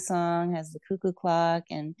Cuckoo song has the cuckoo clock,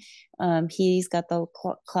 and he's got the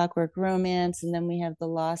Clockwork Romance, and then we have the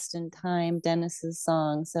Lost in Time, Dennis's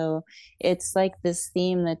song. So it's like this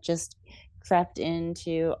theme that just crept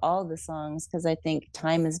into all the songs, because I think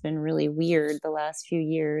time has been really weird the last few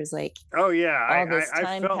years. Like, oh yeah, all this I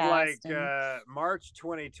time felt like passed, and March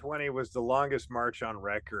 2020 was the longest march on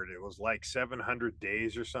record. It was like 700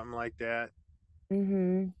 days or something like that.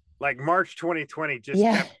 Mhm. Like March 2020 just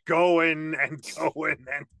Yeah. kept going and going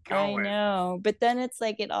and I going. know, but then it's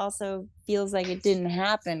like it also feels like it didn't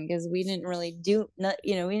happen because we didn't really do not,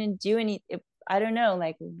 we didn't do any. I don't know,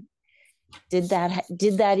 like, did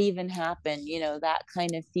that even happen? That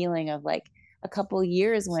kind of feeling of like a couple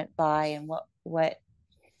years went by, and what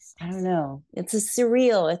I don't know. It's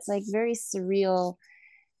like very surreal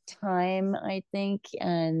time, I think,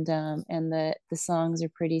 and the songs are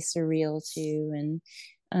pretty surreal too, and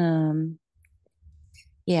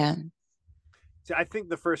yeah. See, I think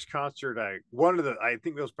the first concert I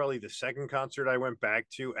think it was probably the second concert I went back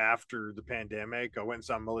to after the pandemic. I went and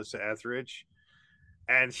saw Melissa Etheridge,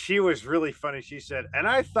 and she was really funny. She said, and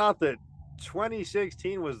I thought that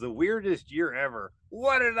 2016 was the weirdest year ever.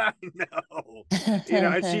 What did I know? And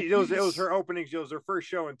it was her opening. It was her first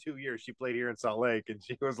show in 2 years. She played here in Salt Lake, and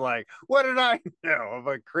she was like, "What did I know of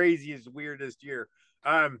a craziest, weirdest year?"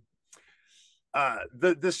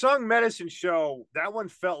 The song "Medicine Show," that one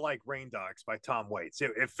felt like Rain Dogs by Tom Waits.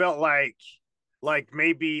 It felt like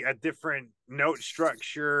maybe a different note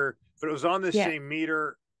structure, but it was on the Yeah. same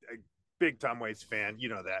meter. A big Tom Waits fan, you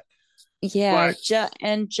know that. Yeah, But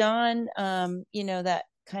and John, that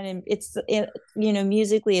kind of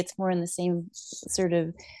musically, it's more in the same sort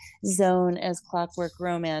of zone as Clockwork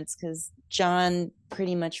Romance, because John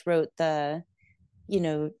pretty much wrote the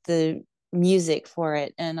music for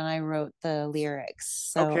it, and I wrote the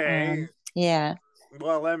lyrics. So, okay, yeah.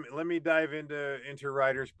 well, let me dive into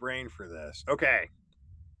writer's brain for this. Okay,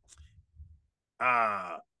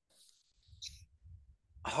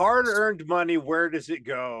 hard-earned money, where does it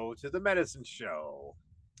go? To the Medicine Show.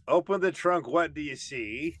 Open the trunk, what do you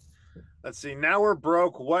see? Let's see, now we're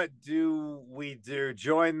broke, what do we do?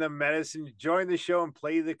 Join the show and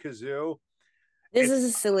play the kazoo. It's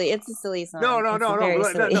a silly song. No.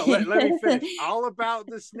 Let me finish. All about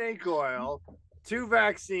the snake oil. 2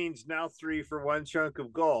 vaccines, now 3 for 1 chunk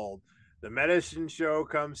of gold. The Medicine Show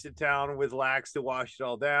comes to town with lax to wash it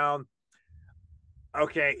all down.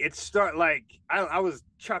 Okay, I was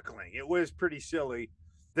chuckling. It was pretty silly.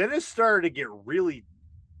 Then it started to get really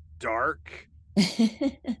dark.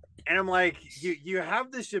 And I'm like, you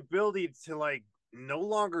have this ability to like no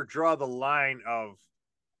longer draw the line of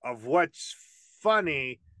what's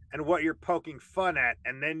funny and what you're poking fun at,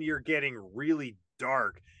 and then you're getting really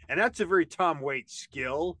dark. And that's a very Tom Waits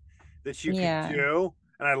skill that you can do,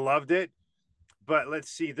 and I loved it. But let's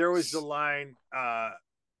see, there was the line,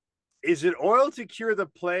 is it oil to cure the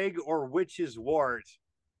plague or witch's wart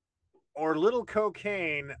or little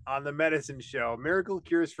cocaine on the Medicine Show? Miracle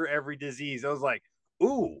cures for every disease. I was like,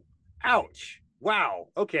 ooh, ouch. Wow.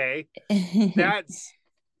 Okay. That's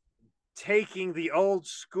taking the old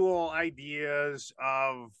school ideas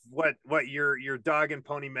of what your dog and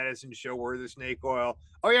pony medicine show were, the snake oil.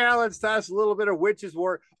 Oh yeah, let's toss a little bit of witch's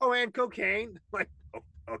wart. Oh, and cocaine. Like,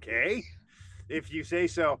 okay, if you say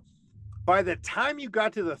so. By the time you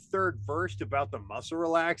got to the third verse about the muscle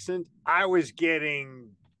relaxant, I was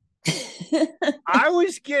getting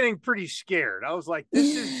pretty scared. I was like,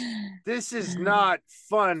 this is not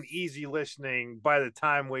fun, easy listening by the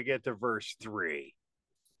time we get to verse 3.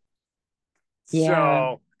 Yeah.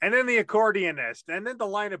 So, and then the accordionist, and then the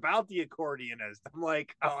line about the accordionist. I'm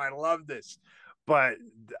like, oh, I love this, but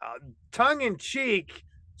tongue in cheek,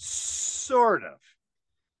 sort of.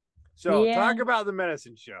 So, talk about the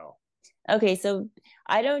Medicine Show. Okay, so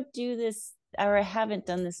I don't do this, or I haven't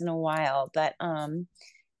done this in a while, but I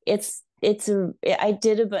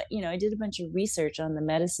did a bunch of research on the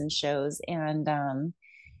medicine shows, and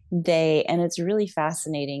it's really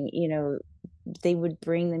fascinating. They would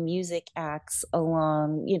bring the music acts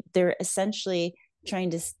along. They're essentially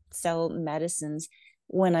trying to sell medicines.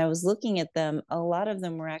 When I was looking at them, a lot of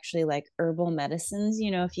them were actually like herbal medicines.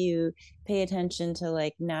 If you pay attention to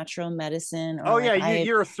like natural medicine. Or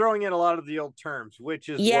you're throwing in a lot of the old terms, which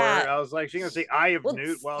is where I was like, she's gonna say "eye of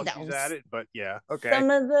newt" while she's at it, but yeah, okay.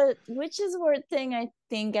 Some of the witch's wort thing, I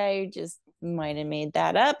think I just might have made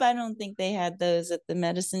that up. I don't think they had those at the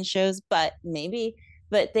medicine shows, but maybe.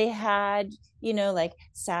 But they had, like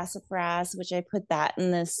sassafras, which I put that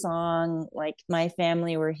in the song. Like, my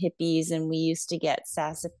family were hippies, and we used to get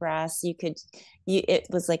sassafras. It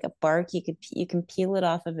was like a bark. You can peel it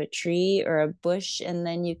off of a tree or a bush, and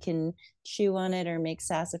then you can chew on it or make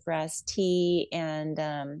sassafras tea. And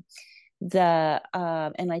and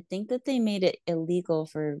I think that they made it illegal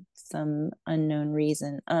for some unknown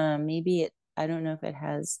reason. I don't know if it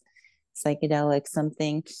has psychedelic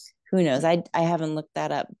something. Who knows? I haven't looked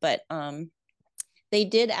that up, but they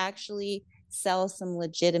did actually sell some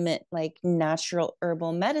legitimate like natural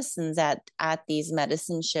herbal medicines at these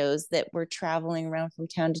medicine shows that were traveling around from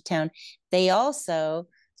town to town. They also,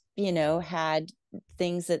 you know, had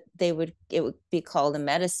things that it would be called a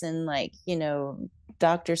medicine, like, you know,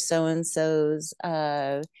 Dr. So-and-so's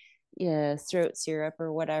throat syrup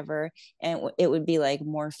or whatever, and it would be like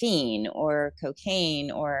morphine or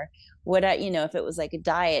cocaine or what, you know, if it was like a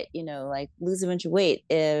diet, you know, like lose a bunch of weight,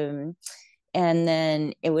 and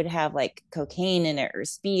then it would have like cocaine in it or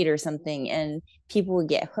speed or something, and people would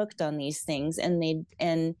get hooked on these things, and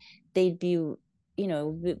they'd be, you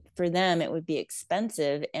know, for them it would be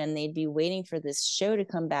expensive, and they'd be waiting for this show to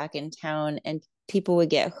come back in town, and people would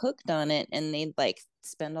get hooked on it, and they'd like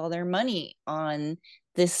spend all their money on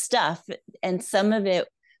this stuff. And some of it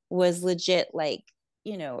was legit, like,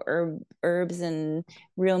 you know, herbs and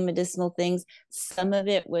real medicinal things. Some of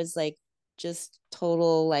it was like just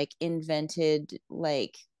total like invented,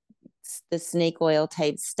 like the snake oil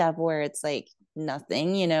type stuff where it's like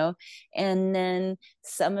nothing, you know. And then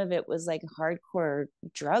some of it was like hardcore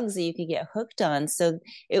drugs that you could get hooked on. So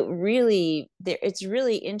it's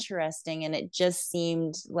really interesting, and it just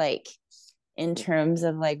seemed like, in terms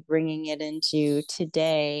of like bringing it into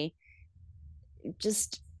today,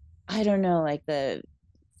 just, I don't know, like the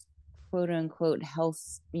quote unquote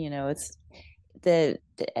health, you know, it's the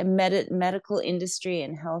medical industry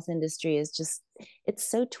and health industry is just, it's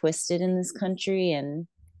so twisted in this country. And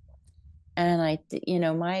I, you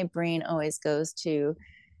know, my brain always goes to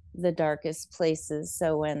the darkest places.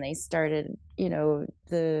 So when they started, you know,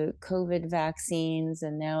 the COVID vaccines,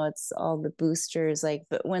 and now it's all the boosters, like,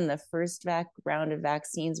 but when the first round of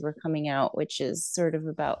vaccines were coming out, which is sort of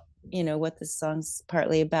about, you know, what the song's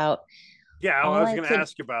partly about. Yeah, I was going to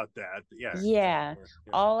ask about that. Yeah.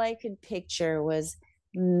 All I could picture was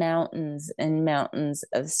mountains and mountains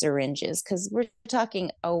of syringes, because we're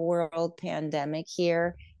talking a world pandemic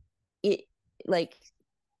here.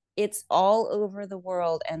 It's all over the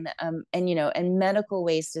world, and you know, and medical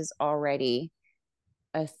waste is already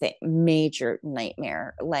a major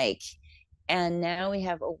nightmare. Like, and now we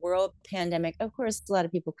have a world pandemic. Of course, a lot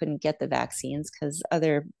of people couldn't get the vaccines because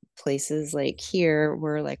other places like here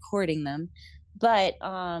were like hoarding them. But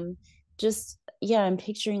just, yeah, I'm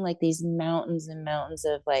picturing like these mountains and mountains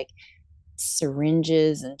of like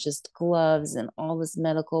syringes and just gloves and all this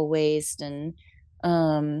medical waste. And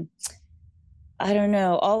I don't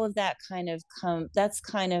know, all of that that's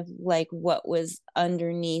kind of like what was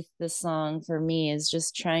underneath the song for me, is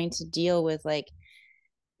just trying to deal with, like,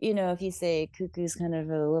 you know, if you say Cuckoo's kind of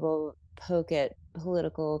a little poke at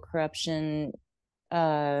political corruption,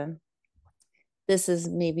 this is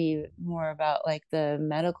maybe more about like the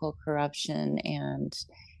medical corruption, and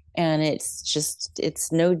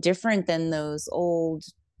it's no different than those old,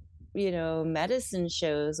 you know, medicine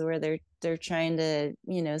shows where they're trying to,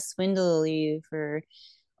 you know, swindle you for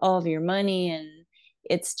all of your money. And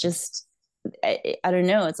it's just, I don't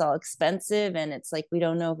know, it's all expensive, and it's like we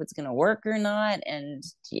don't know if it's going to work or not, and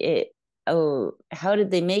how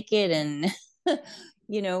did they make it, and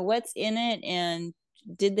you know, what's in it, and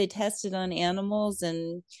did they test it on animals?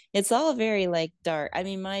 And it's all very like dark. I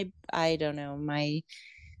mean, I don't know, my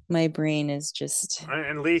brain is just.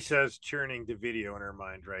 And Lisa's churning the video in her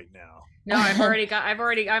mind right now. No, I've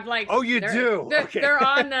like. Oh, you do? They're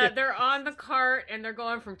on the cart, and they're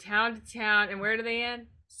going from town to town. And where do they end?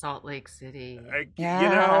 Salt Lake City. You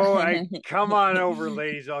know, come on over,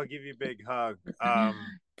 ladies. I'll give you a big hug.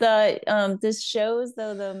 The shows,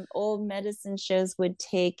 though, the old medicine shows would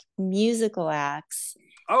take musical acts.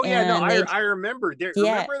 Oh yeah, no, I remember.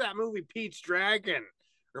 Remember that movie Pete's Dragon?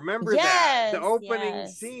 Remember that? The opening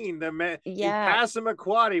scene, the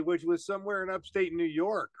Passamaquoddy, which was somewhere in upstate New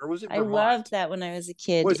York, or was it Vermont? I loved that when I was a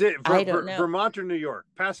kid. Was it I don't know. Vermont or New York?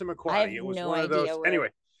 Passamaquoddy. It was no one of those. Anyway.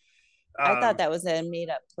 I thought that was a made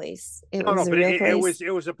up place. It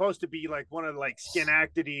was supposed to be like one of like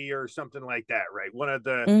Schenectady or something like that, right? One of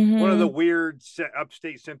the weird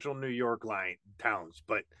upstate central New York line towns.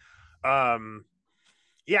 But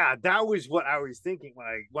yeah, that was what I was thinking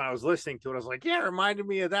when I was listening to it. I was like, yeah, it reminded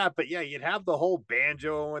me of that. But yeah, you'd have the whole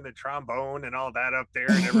banjo and the trombone and all that up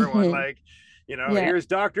there, and everyone like, you know, here's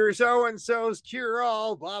Dr. So-and-so's cure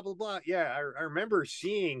all, blah, blah, blah. Yeah, I remember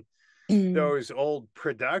seeing those old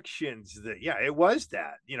productions that, it was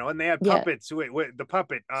that, you know, and they had puppets with the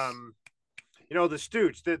puppet, you know, the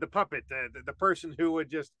stooge, the puppet, the person who would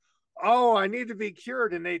just, I need to be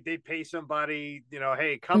cured, and they'd pay somebody, you know,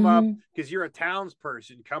 hey, come up because you're a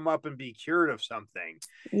townsperson, come up and be cured of something.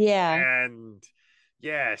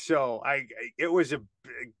 So it was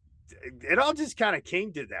it all just kind of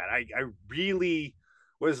came to that. I really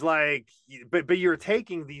was like, but you're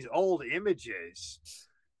taking these old images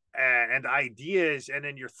and ideas, and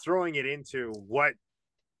then you're throwing it into what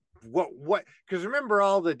because remember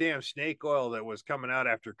all the damn snake oil that was coming out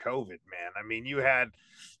after COVID, man. I mean, you had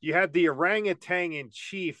the orangutan in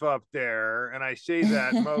chief up there, and I say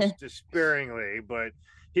that most despairingly, but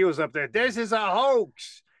he was up there. This is a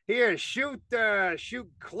hoax. Here, shoot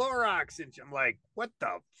Clorox. And I'm like, what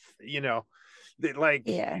the, like,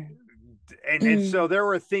 Yeah. And so there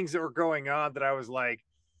were things that were going on that I was like,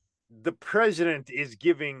 the president is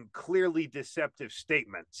giving clearly deceptive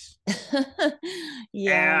statements.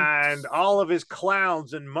 Yeah. And all of his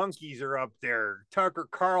clowns and monkeys are up there. Tucker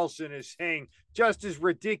Carlson is saying just as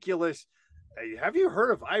ridiculous. Have you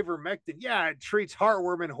heard of ivermectin? Yeah, it treats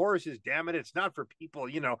heartworm in horses. Damn it, it's not for people,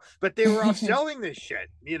 But they were all selling this shit,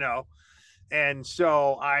 And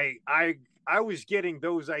so I was getting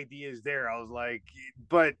those ideas there. I was like,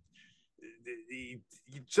 but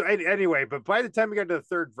so anyway, but by the time we got to the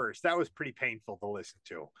third verse, that was pretty painful to listen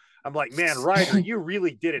to. I'm like, man, Ryder, you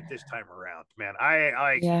really did it this time around, man.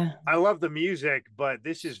 I love the music, but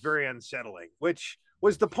this is very unsettling, which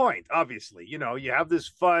was the point, obviously. You have this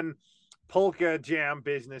fun polka jam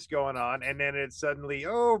business going on, and then it's suddenly,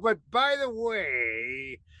 oh, but by the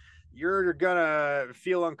way, you're gonna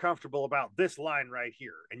feel uncomfortable about this line right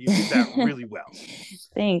here, and you did that really well.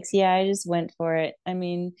 Thanks. Yeah, I just went for it. I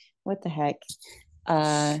mean, what the heck?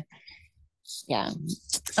 Yeah.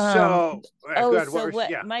 So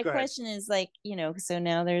my question is, like, so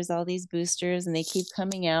now there's all these boosters and they keep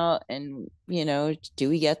coming out, and do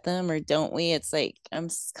we get them or don't we? It's like, I'm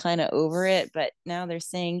kind of over it, but now they're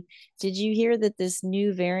saying, did you hear that this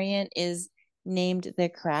new variant is named the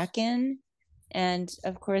Kraken? And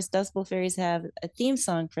of course, Dust Bowl Fairies have a theme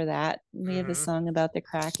song for that. We have a song about the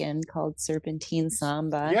Kraken called Serpentine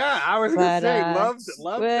Samba. Yeah, I was gonna say,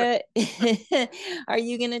 loved it. Are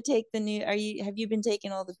you gonna take the new? Have you been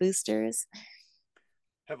taking all the boosters?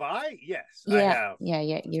 Have I? Yes, yeah, I have.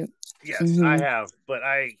 Yeah. Yes, I have. But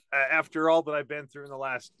after all that I've been through in the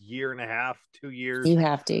last year and a half, 2 years, you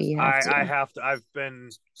have to. I have to. I've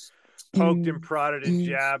been poked and prodded and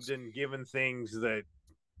jabbed and given things that.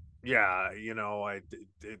 Yeah,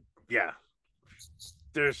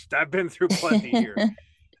 I've been through plenty here.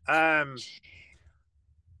 I'm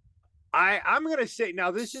gonna say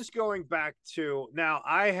now, this is going back to, now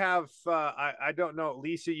I have I don't know,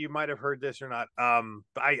 Lisa, you might have heard this or not.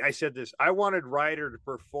 I said this, I wanted Ryder to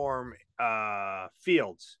perform the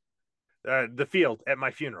field at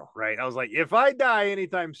my funeral, right? I was like, if I die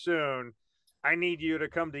anytime soon, I need you to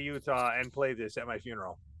come to Utah and play this at my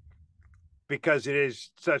funeral. Because it is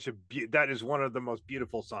that is one of the most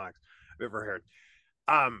beautiful songs I've ever heard.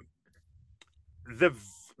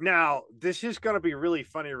 Now this is going to be really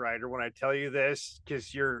funny, Ryder, when I tell you this,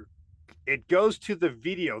 because it goes to the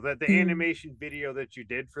video, the animation video that you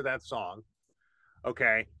did for that song.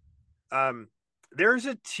 Okay. There's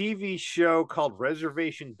a TV show called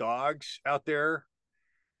Reservation Dogs out there.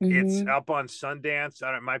 It's up on Sundance.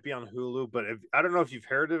 It might be on Hulu, but I don't know if you've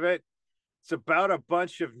heard of it. It's about a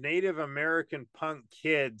bunch of Native American punk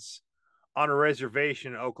kids on a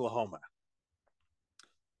reservation in Oklahoma.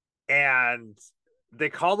 And they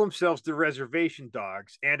call themselves the Reservation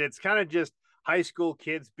Dogs. And it's kind of just high school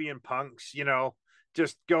kids being punks,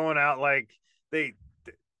 just going out like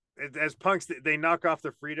as punks, they knock off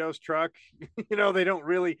the Fritos truck. They don't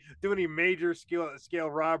really do any major scale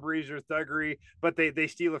robberies or thuggery, but they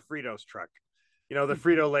steal a Fritos truck. The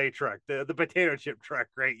Frito-Lay truck, the potato chip truck,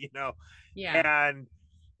 right? Yeah. And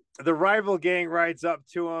the rival gang rides up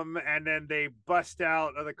to them, and then they bust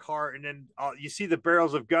out of the car, and then you see the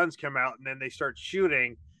barrels of guns come out, and then they start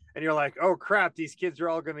shooting, and you're like, oh crap, these kids are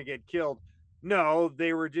all going to get killed. No,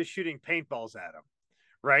 they were just shooting paintballs at them,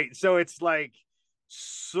 right? So it's like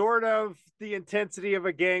sort of the intensity of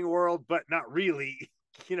a gang world, but not really.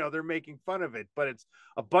 They're making fun of it, but it's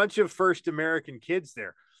a bunch of first American kids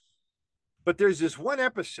there. But there's this one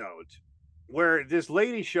episode where this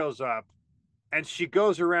lady shows up, and she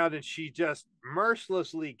goes around and she just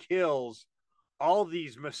mercilessly kills all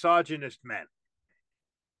these misogynist men,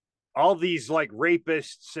 all these like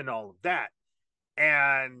rapists and all of that.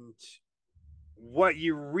 And what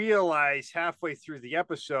you realize halfway through the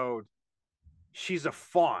episode, she's a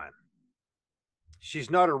fawn. She's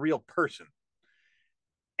not a real person.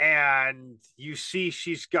 And you see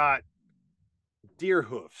she's got deer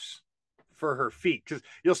hoofs for her feet, because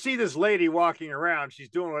you'll see this lady walking around, she's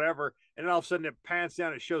doing whatever, and then all of a sudden it pans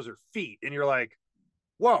down, it shows her feet, and you're like,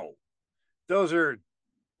 whoa, that's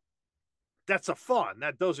a fawn,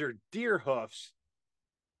 those are deer hoofs.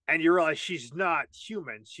 and you realize she's not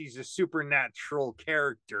human. She's a supernatural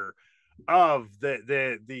character of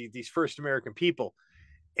these first American people.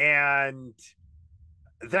 And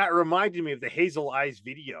that reminded me of the Hazel Eyes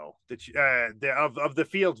video of the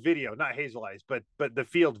Field video, not Hazel Eyes, but the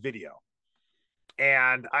Field video.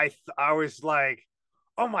 And I was like,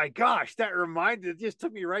 oh my gosh, it just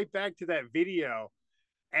took me right back to that video.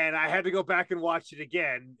 And I had to go back and watch it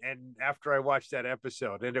again. And after I watched that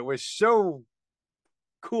episode, and it was so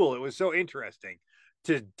cool. It was so interesting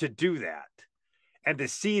to do that and to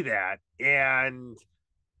see that. And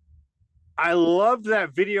I loved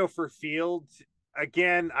that video for Field.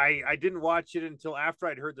 Again, I didn't watch it until after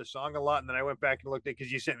I'd heard the song a lot, and then I went back and looked at it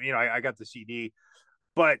because you sent me, I got the CD.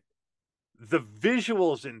 But the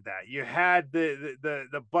visuals in that, you had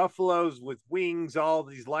the buffaloes with wings, all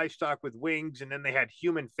these livestock with wings, and then they had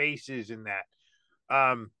human faces in that.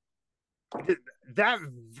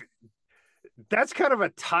 That's kind of a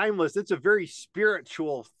timeless, it's a very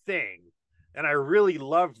spiritual thing, and I really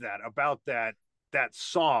loved that about that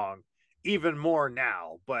song even more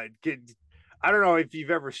now. But I don't know if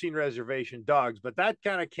you've ever seen Reservation Dogs, but that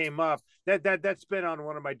kind of came up. That's been on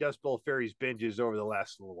one of my Dust Bowl Fairies binges over the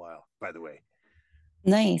last little while, by the way.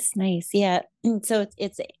 Nice. Yeah. So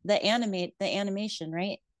it's the animation,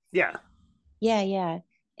 right? Yeah. Yeah.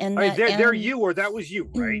 And they're you, or that was you,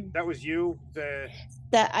 right? That was you.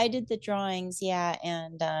 That I did the drawings, yeah.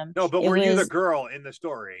 And no, but were you the girl in the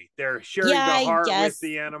story? They're sharing the heart with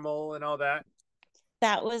the animal and all that.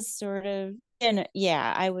 That was sort of, and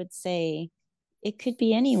yeah, I would say it could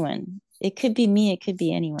be anyone. It could be me. It could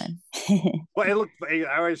be anyone. Well, it looked.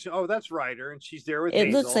 I was. Oh, that's Ryder, and she's there with. It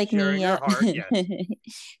Hazel, looks like me. Yeah. Her heart. Yes.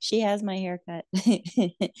 She has my haircut.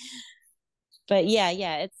 But yeah,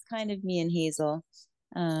 it's kind of me and Hazel.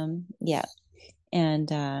 Yeah,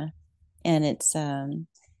 and it's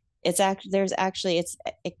actually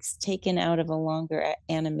it's taken out of a longer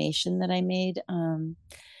animation that I made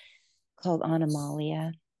called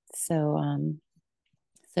Animalia. So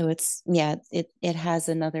it's, yeah, it has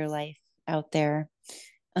another life out there.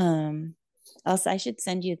 Also, I should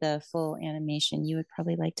send you the full animation. You would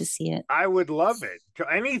probably like to see it. I would love it.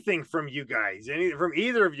 Anything from you guys, from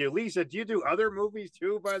either of you. Lisa, do you do other movies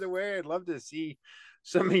too, by the way? I'd love to see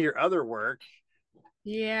some of your other work.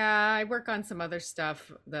 Yeah, I work on some other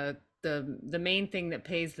stuff. The main thing that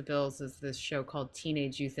pays the bills is this show called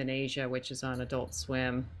Teenage Euthanasia, which is on Adult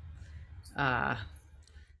Swim.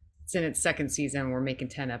 It's in its second season. We're making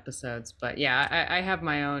 10 episodes, but yeah, I have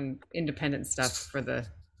my own independent stuff that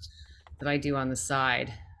I do on the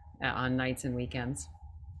side on nights and weekends.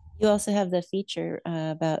 You also have the feature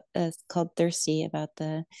about called Thirsty, about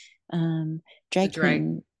the drag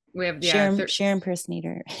queen. We have Cher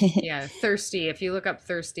impersonator. Yeah, Thirsty. If you look up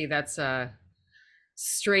Thirsty, that's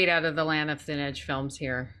straight out of the Land of Thin Edge films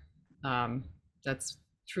here. That's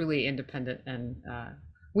truly independent, and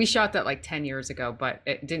we shot that like 10 years ago, but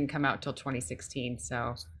it didn't come out till 2016.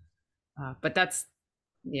 So, but that's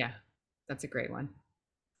a great one.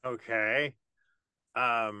 Okay.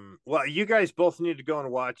 Well, you guys both need to go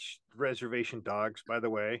and watch Reservation Dogs, by the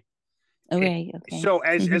way. Okay. So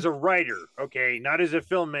as a writer, okay, not as a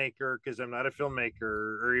filmmaker, because I'm not a filmmaker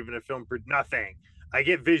or even a nothing. I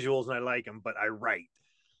get visuals and I like them, but I write.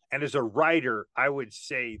 And as a writer, I would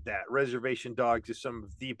say that Reservation Dogs is some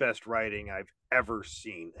of the best writing I've ever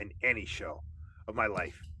seen in any show of my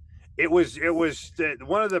life. It was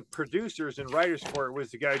one of the producers and writers for it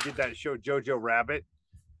was the guy who did that show Jojo Rabbit.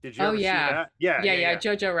 Did you ever see that? Yeah.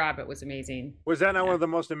 Jojo Rabbit was amazing. Was that not one of the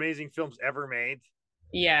most amazing films ever made?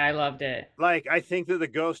 Yeah, I loved it. Like, I think that the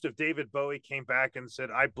ghost of David Bowie came back and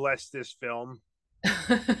said, "I bless this film."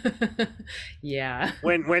 Yeah.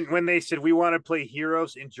 When they said we want to play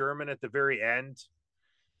heroes in German at the very end,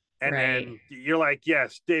 and then you're like,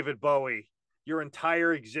 yes, David Bowie, your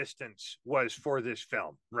entire existence was for this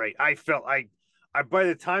film, right? I felt I by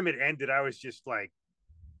the time it ended, I was just like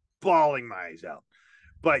bawling my eyes out.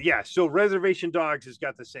 But yeah, so Reservation Dogs has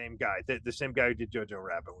got the same guy. The same guy who did Jojo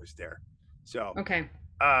Rabbit was there. So okay.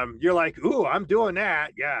 You're like, ooh, I'm doing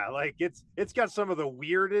that. Yeah, like it's got some of the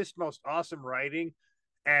weirdest, most awesome writing.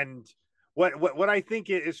 And what I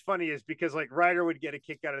think is funny is because like Ryder would get a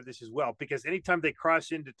kick out of this as well, because anytime they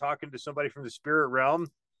cross into talking to somebody from the spirit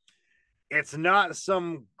realm, it's not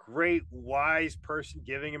some great wise person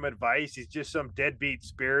giving him advice. He's just some deadbeat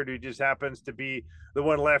spirit who just happens to be the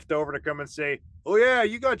one left over to come and say, "Oh yeah,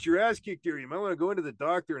 you got your ass kicked here. You might want to go into the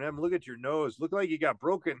doctor and have him look at your nose. Look like you got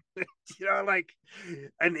broken." You know, like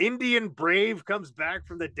an Indian brave comes back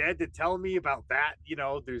from the dead to tell me about that. You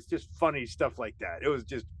know, there's just funny stuff like that. It was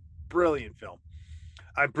just brilliant film,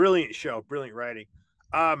 a brilliant show, brilliant writing.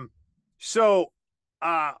 So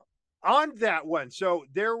on that one, so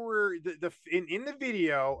there were in the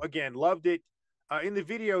video, again, loved it. In the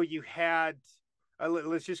video, you had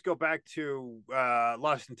let's just go back to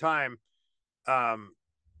Lost in Time.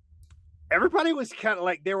 Everybody was kind of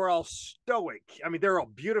like, they were all stoic. I mean, they're all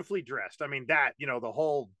beautifully dressed. I mean, that, the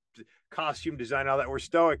whole costume design, all that, were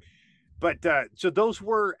stoic. But so those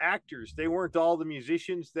were actors. They weren't all the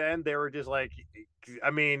musicians then. They were just like,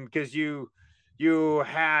 I mean, because you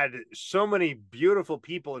had so many beautiful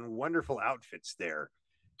people in wonderful outfits there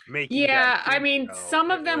making. Yeah, I mean,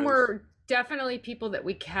 some of them were definitely people that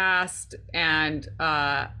we cast, and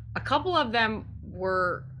a couple of them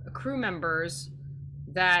were crew members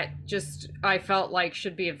that just, I felt like,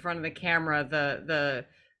 should be in front of the camera.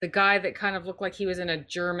 The guy that kind of looked like he was in a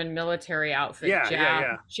German military outfit.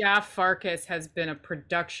 Jaff Farkas has been a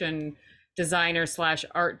production designer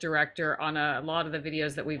 / art director on a lot of the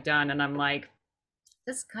videos that we've done, and I'm like,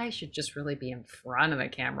 this guy should just really be in front of the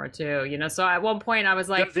camera too, So at one point I was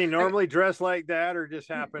like, does he normally dress like that, or just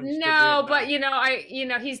happens? No, but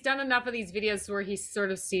he's done enough of these videos where he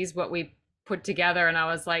sort of sees what we put together, and I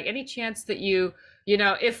was like, any chance that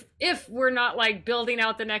if we're not like building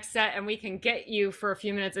out the next set and we can get you for a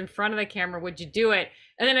few minutes in front of the camera, would you do it?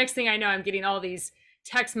 And the next thing I know, I'm getting all these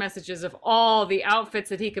text messages of all the outfits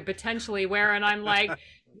that he could potentially wear, and I'm like,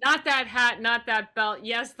 not that hat, not that belt,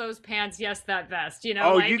 yes those pants, yes that vest,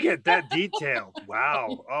 Oh, like... you get that detailed.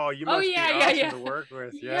 Wow. Oh, you must be awesome to work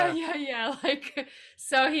with. Yeah. Like,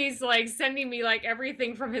 so he's like sending me like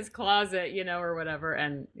everything from his closet, or whatever.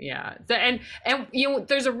 And yeah, and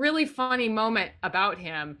there's a really funny moment about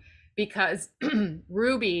him, because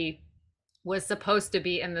Ruby was supposed to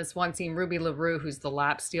be in this one scene. Ruby LaRue, who's the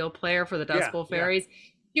lap steel player for the Dust Bowl Fairies,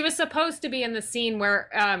 he was supposed to be in the scene where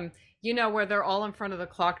where they're all in front of the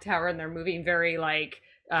clock tower and they're moving very like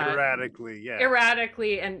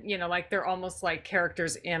erratically, and like they're almost like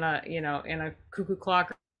characters in a cuckoo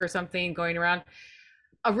clock or something going around.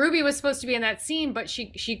 Ruby was supposed to be in that scene, but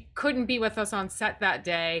she couldn't be with us on set that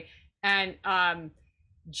day. And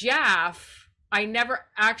Jaff, I never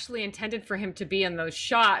actually intended for him to be in those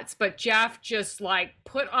shots, but Jaff just like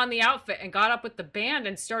put on the outfit and got up with the band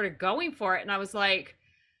and started going for it. And I was like,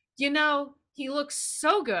 he looks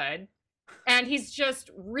so good, and he's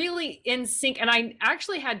just really in sync. And I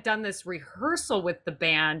actually had done this rehearsal with the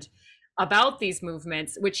band about these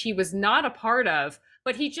movements, which he was not a part of,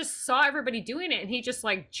 but he just saw everybody doing it and he just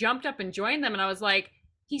like jumped up and joined them. And I was like,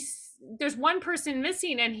 there's one person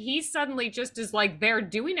missing, and he suddenly just is like there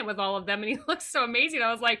doing it with all of them, and he looks so amazing.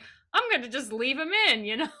 I was like, I'm gonna just leave him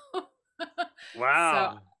in,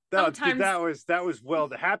 Wow. So that was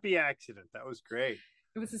the happy accident. That was great.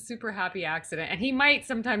 It was a super happy accident. And he might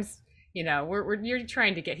sometimes, you're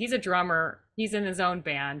trying to he's a drummer, he's in his own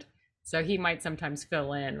band, so he might sometimes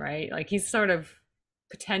fill in, right? Like he's sort of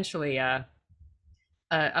potentially a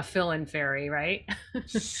fill-in fairy, right?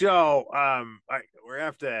 So I'm gonna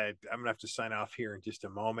have to sign off here in just a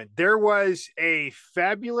moment. There was a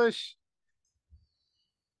fabulous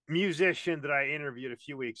musician that I interviewed a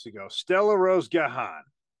few weeks ago, Stella Rose Gahan.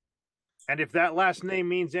 And if that last name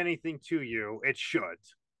means anything to you, it should.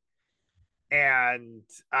 And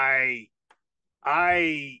I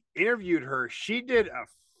interviewed her. She did a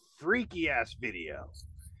freaky ass video.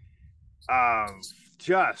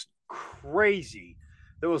 Just crazy.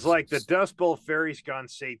 It was like the Dust Bowl Fairies gone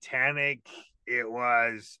satanic. It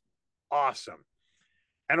was awesome.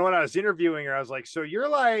 And when I was interviewing her, I was like, so you're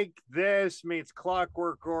like this meets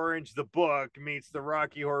Clockwork Orange, the book, meets the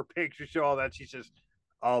Rocky Horror Picture Show, all that. She says,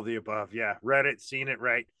 all the above. Yeah, read it, seen it,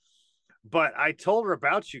 right? But I told her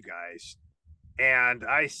about you guys, and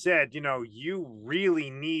I said, you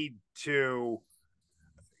really need to,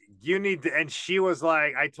 and she was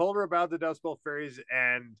like, I told her about the Dust Bowl Fairies,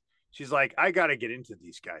 and she's like, I got to get into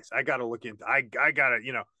these guys. I got to look into, I got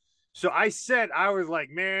to, So I was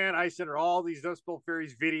like, man, I sent her all these Dust Bowl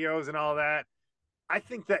Fairies videos and all that. I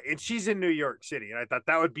think that, and she's in New York City, and I thought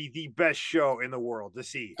that would be the best show in the world to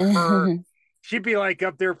see her. She'd be like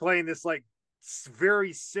up there playing this like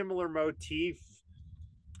very similar motif,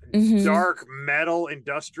 dark metal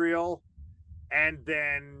industrial, and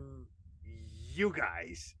then you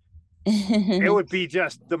guys. It would be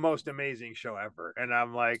just the most amazing show ever. And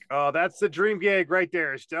I'm like, oh, that's the dream gig right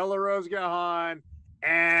there. Stella Rose Gahan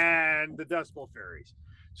and the Dust Bowl Fairies.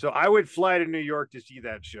 So I would fly to New York to see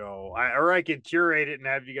that show. Or I could curate it and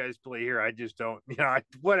have you guys play here. I just don't,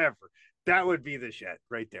 whatever. That would be the shit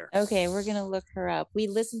right there. Okay, we're gonna look her up. We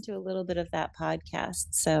listened to a little bit of that podcast,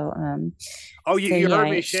 so you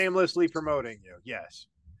heard me shamelessly promoting you. Yes.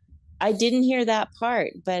 I didn't hear that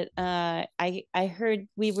part, but I heard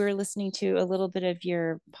we were listening to a little bit of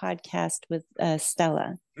your podcast with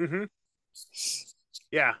Stella. Mm-hmm.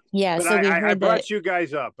 Yeah. Yeah, But so we I heard brought that. you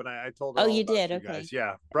guys up, and I told her Oh, all you about did? you Okay. guys.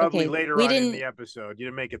 Yeah, probably Okay. later We on in didn't. the episode. You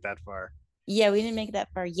didn't make it that far. Yeah, we didn't make it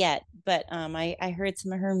that far yet, but I heard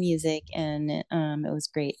some of her music, and it was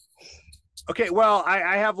great. Okay, well,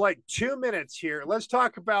 I have like 2 minutes here. Let's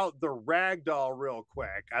talk about the Ragdoll real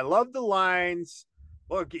quick. I love the lines.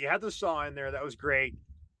 Look, you had the song in there. That was great.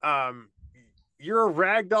 You're a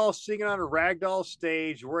ragdoll singing on a ragdoll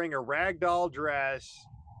stage, wearing a ragdoll dress,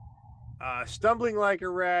 stumbling like a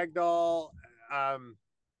ragdoll.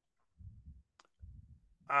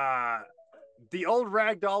 The old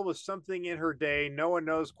ragdoll was something in her day. No one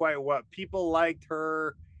knows quite what. People liked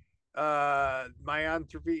her.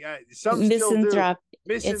 Misanthropy. Some still do.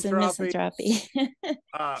 It's a misanthropy.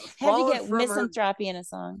 How do you get misanthropy in a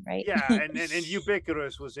song, right? Yeah, and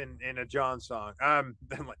ubiquitous was in a John song. I'm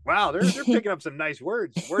like, wow, they're picking up some nice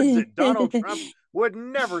words that Donald Trump would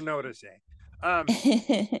never noticing. But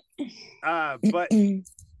a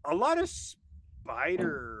lot of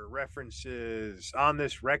spider references on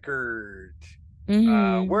this record.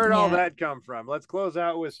 Where'd all that come from? Let's close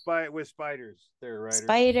out with spiders there, right?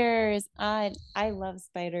 Spiders. I love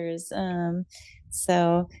spiders.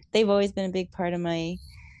 So they've always been a big part of my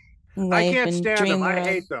life. I can't and stand dream them. I world.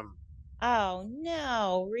 hate them. Oh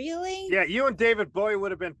no, really? Yeah, you and David Bowie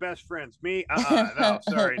would have been best friends. Me, no,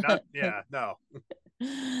 sorry, not. Yeah, no.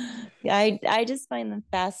 I just find them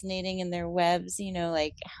fascinating in their webs. You know,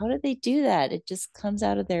 like how do they do that? It just comes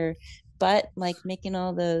out of their butt, like making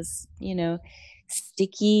all those, you know,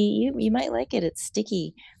 sticky. You might like it. It's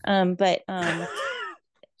sticky. But I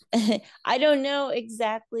don't know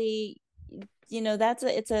exactly. You know, that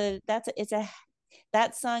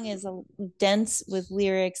song is dense with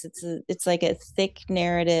lyrics. It's like a thick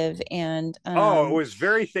narrative, and it was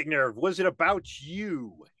very thick narrative. Was it about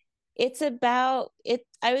you? It's about it.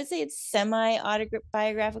 I would say it's semi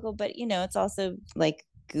autobiographical, but you know, it's also like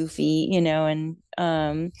goofy, you know,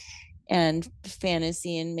 and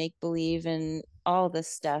fantasy and make believe and all this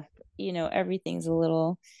stuff. You know, everything's a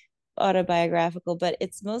little autobiographical, but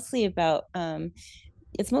it's mostly about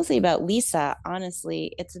Lisa.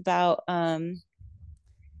 Honestly, it's about so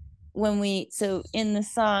in the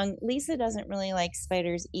song, Lisa doesn't really like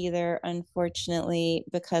spiders either, unfortunately,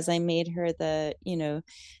 because I made her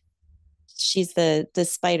she's the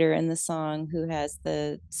spider in the song who has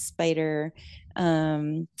the spider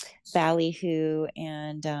ballyhoo,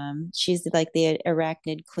 and she's like the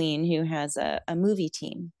arachnid queen who has a movie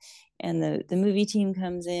team, and the movie team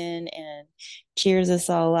comes in and cheers us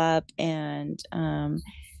all up, and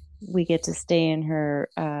we get to stay in her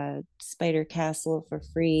spider castle for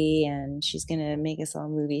free, and she's gonna make us all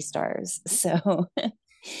movie stars. So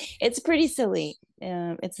it's pretty silly.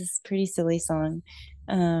 It's a pretty silly song.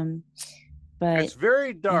 But it's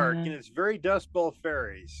very dark and it's very Dust Bowl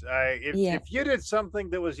Fairies. If you did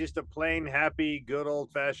something that was just a plain, happy, good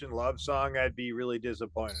old-fashioned love song, I'd be really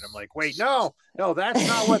disappointed. I'm like, wait, no, that's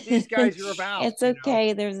not what these guys are about. It's okay. You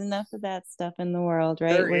know? There's enough of that stuff in the world,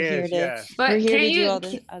 right? We're here to do all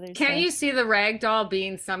the other stuff. Can't you see the ragdoll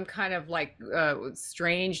being some kind of like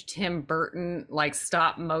strange Tim Burton like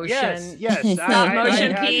stop motion? Yes. Stop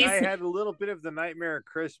motion piece. I had a little bit of the Nightmare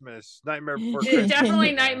Before Christmas.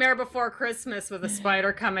 Definitely Nightmare Before Christmas with a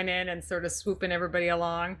spider coming in and sort of swooping everybody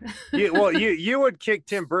along. You would kick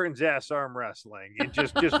Tim Burton's ass arm wrestling and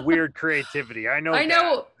just weird creativity. I know.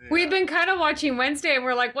 Yeah. We've been kind of watching Wednesday and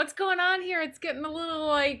we're like, what's going on here? It's getting a little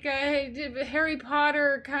like Harry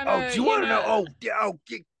Potter kind of. Oh, do you want to know?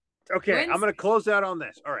 Okay. Wednesday. I'm going to close out on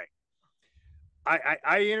this. All right.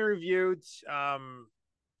 I interviewed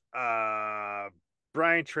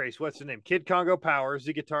Brian Trace, what's the name? Kid Congo Powers,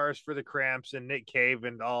 the guitarist for the Cramps, and Nick Cave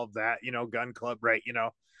and all of that, you know, Gun Club, right? You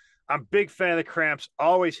know, I'm a big fan of the Cramps,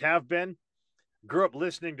 always have been. Grew up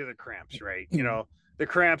listening to the Cramps, right? You know, the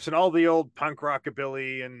Cramps and all the old punk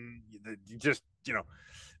rockabilly and just, you know.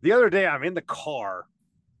 The other day I'm in the car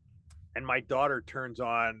and my daughter turns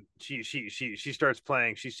on, she starts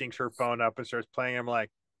playing, she syncs her phone up and starts playing. I'm like,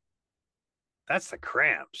 that's the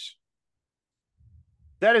Cramps.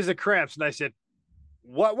 That is the Cramps. And I said,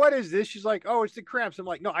 what is this? She's like, oh, it's the Cramps. I'm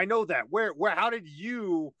like, no, I know that. Where, how did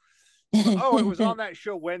you? Oh, it was on that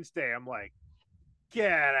show Wednesday. I'm like,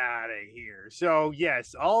 get out of here. So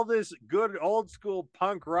yes, all this good old school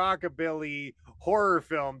punk rockabilly horror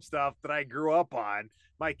film stuff that I grew up on,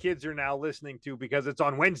 my kids are now listening to because it's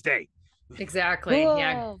on Wednesday. Exactly. Cool.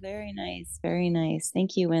 Yeah. Very nice. Very nice.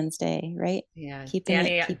 Thank you, Wednesday. Right. Yeah.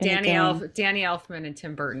 Danny Elfman and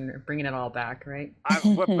Tim Burton are bringing it all back. Right.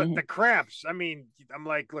 But the Cramps. I mean, I'm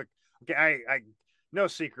like, look, no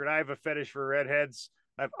secret. I have a fetish for redheads.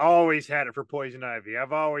 I've always had it for Poison Ivy.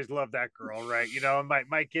 I've always loved that girl, right? You know, and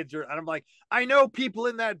my kids are, and I'm like, I know people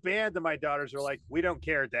in that band, and my daughters are like, we don't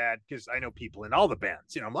care, Dad, because I know people in all the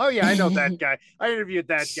bands. You know, I'm like, oh yeah, I know that guy. I interviewed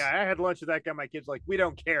that guy. I had lunch with that guy. My kids are like, we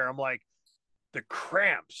don't care. I'm like, the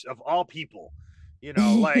Cramps of all people. You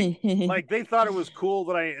know, like they thought it was cool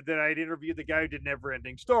that I'd interviewed the guy who did Never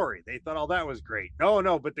Ending Story. They thought all that was great.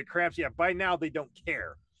 No, but the Cramps, yeah, by now they don't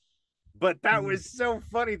care. But that was so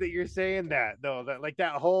funny that you're saying that, though. That like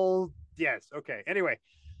that whole yes, okay. Anyway,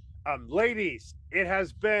 ladies, it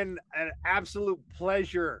has been an absolute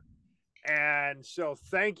pleasure, and so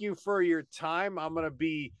thank you for your time. I'm gonna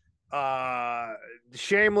be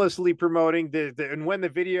shamelessly promoting the and when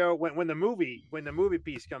the movie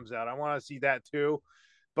piece comes out, I want to see that too.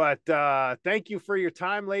 But thank you for your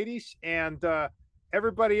time, ladies, and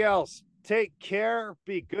everybody else. Take care,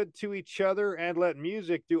 be good to each other, and let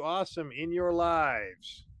music do awesome in your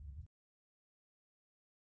lives.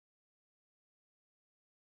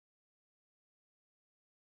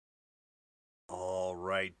 All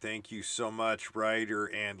right. Thank you so much, Ryder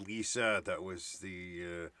and Lisa. That was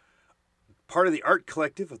the part of the art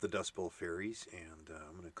collective of the Dust Bowl Fairies. And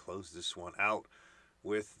I'm going to close this one out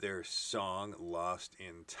with their song Lost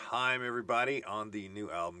in Time, everybody, on the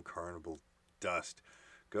new album Carnival Dust.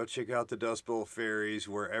 Go check out the Dust Bowl Fairies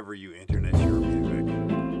wherever you internet your music.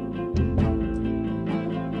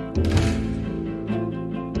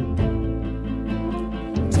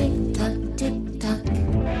 Tick tock, tick tock,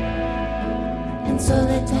 and so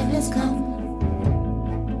the time has come.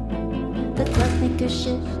 The clockmaker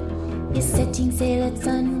ship is setting sail at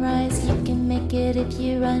sunrise. You can make it if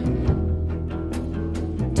you run.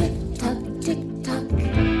 Tick tock, tick tock.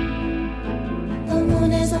 The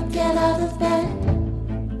moon is up, get out of bed.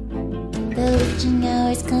 The witching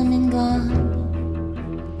hour's come and gone.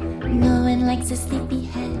 No one likes a sleepy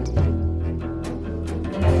head.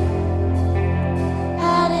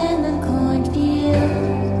 Out in the cornfield,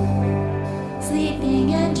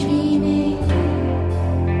 sleeping and dreaming.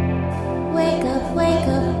 Wake up, wake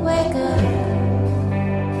up, wake up.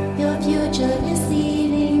 Your future is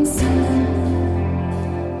leaving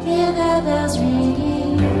soon. Hear the bells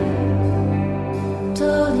ringing,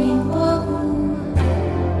 tolling for who?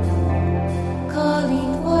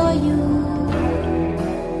 Calling for you.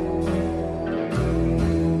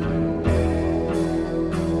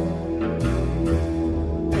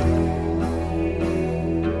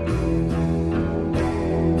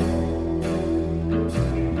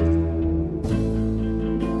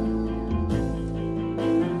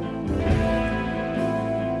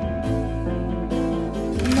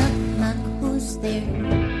 Knock, knock, who's there?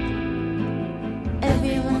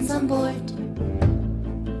 Everyone's on board.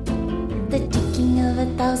 The ticking of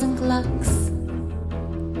 1,000 clocks,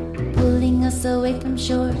 pulling us away from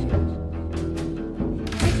shore.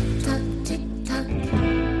 Tick tock, tick tock.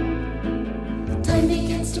 Time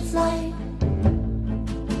begins to fly.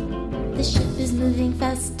 The ship is moving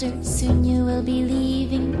faster. Soon you will be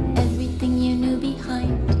leaving everything you knew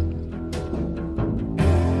behind.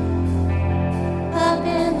 Up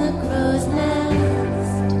in the crow's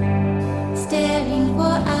nest, staring for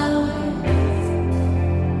hours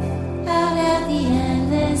out at the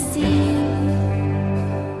endless sea.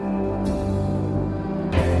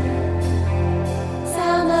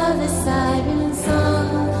 Sound of the siren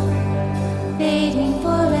song, fading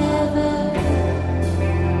forever.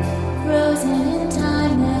 Frozen in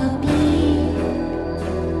time they'll be.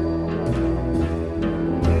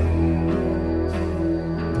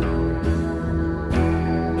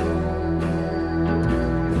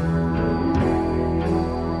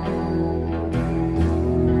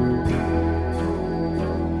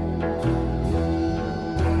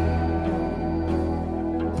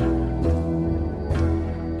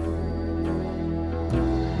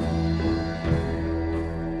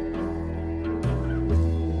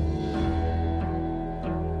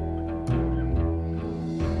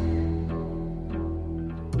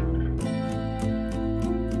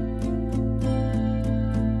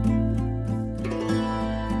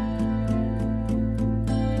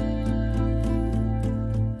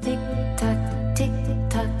 Tick tock, tick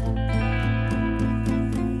tock.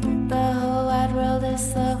 The whole wide world is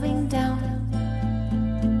slowing down.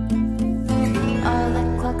 All the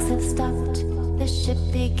clocks have stopped. The ship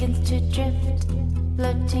begins to drift,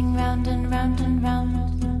 floating round and round and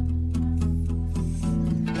round.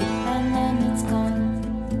 And then it's gone,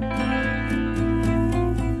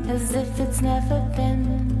 as if it's never been.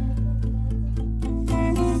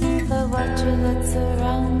 The water that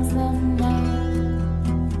surrounds them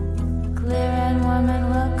now, clear and warm and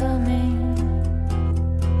welcoming.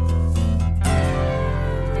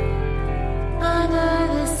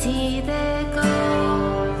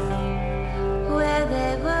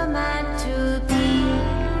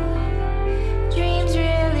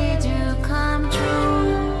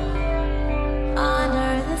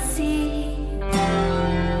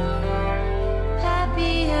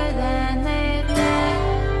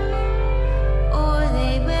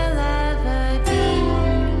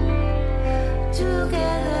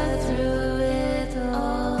 together.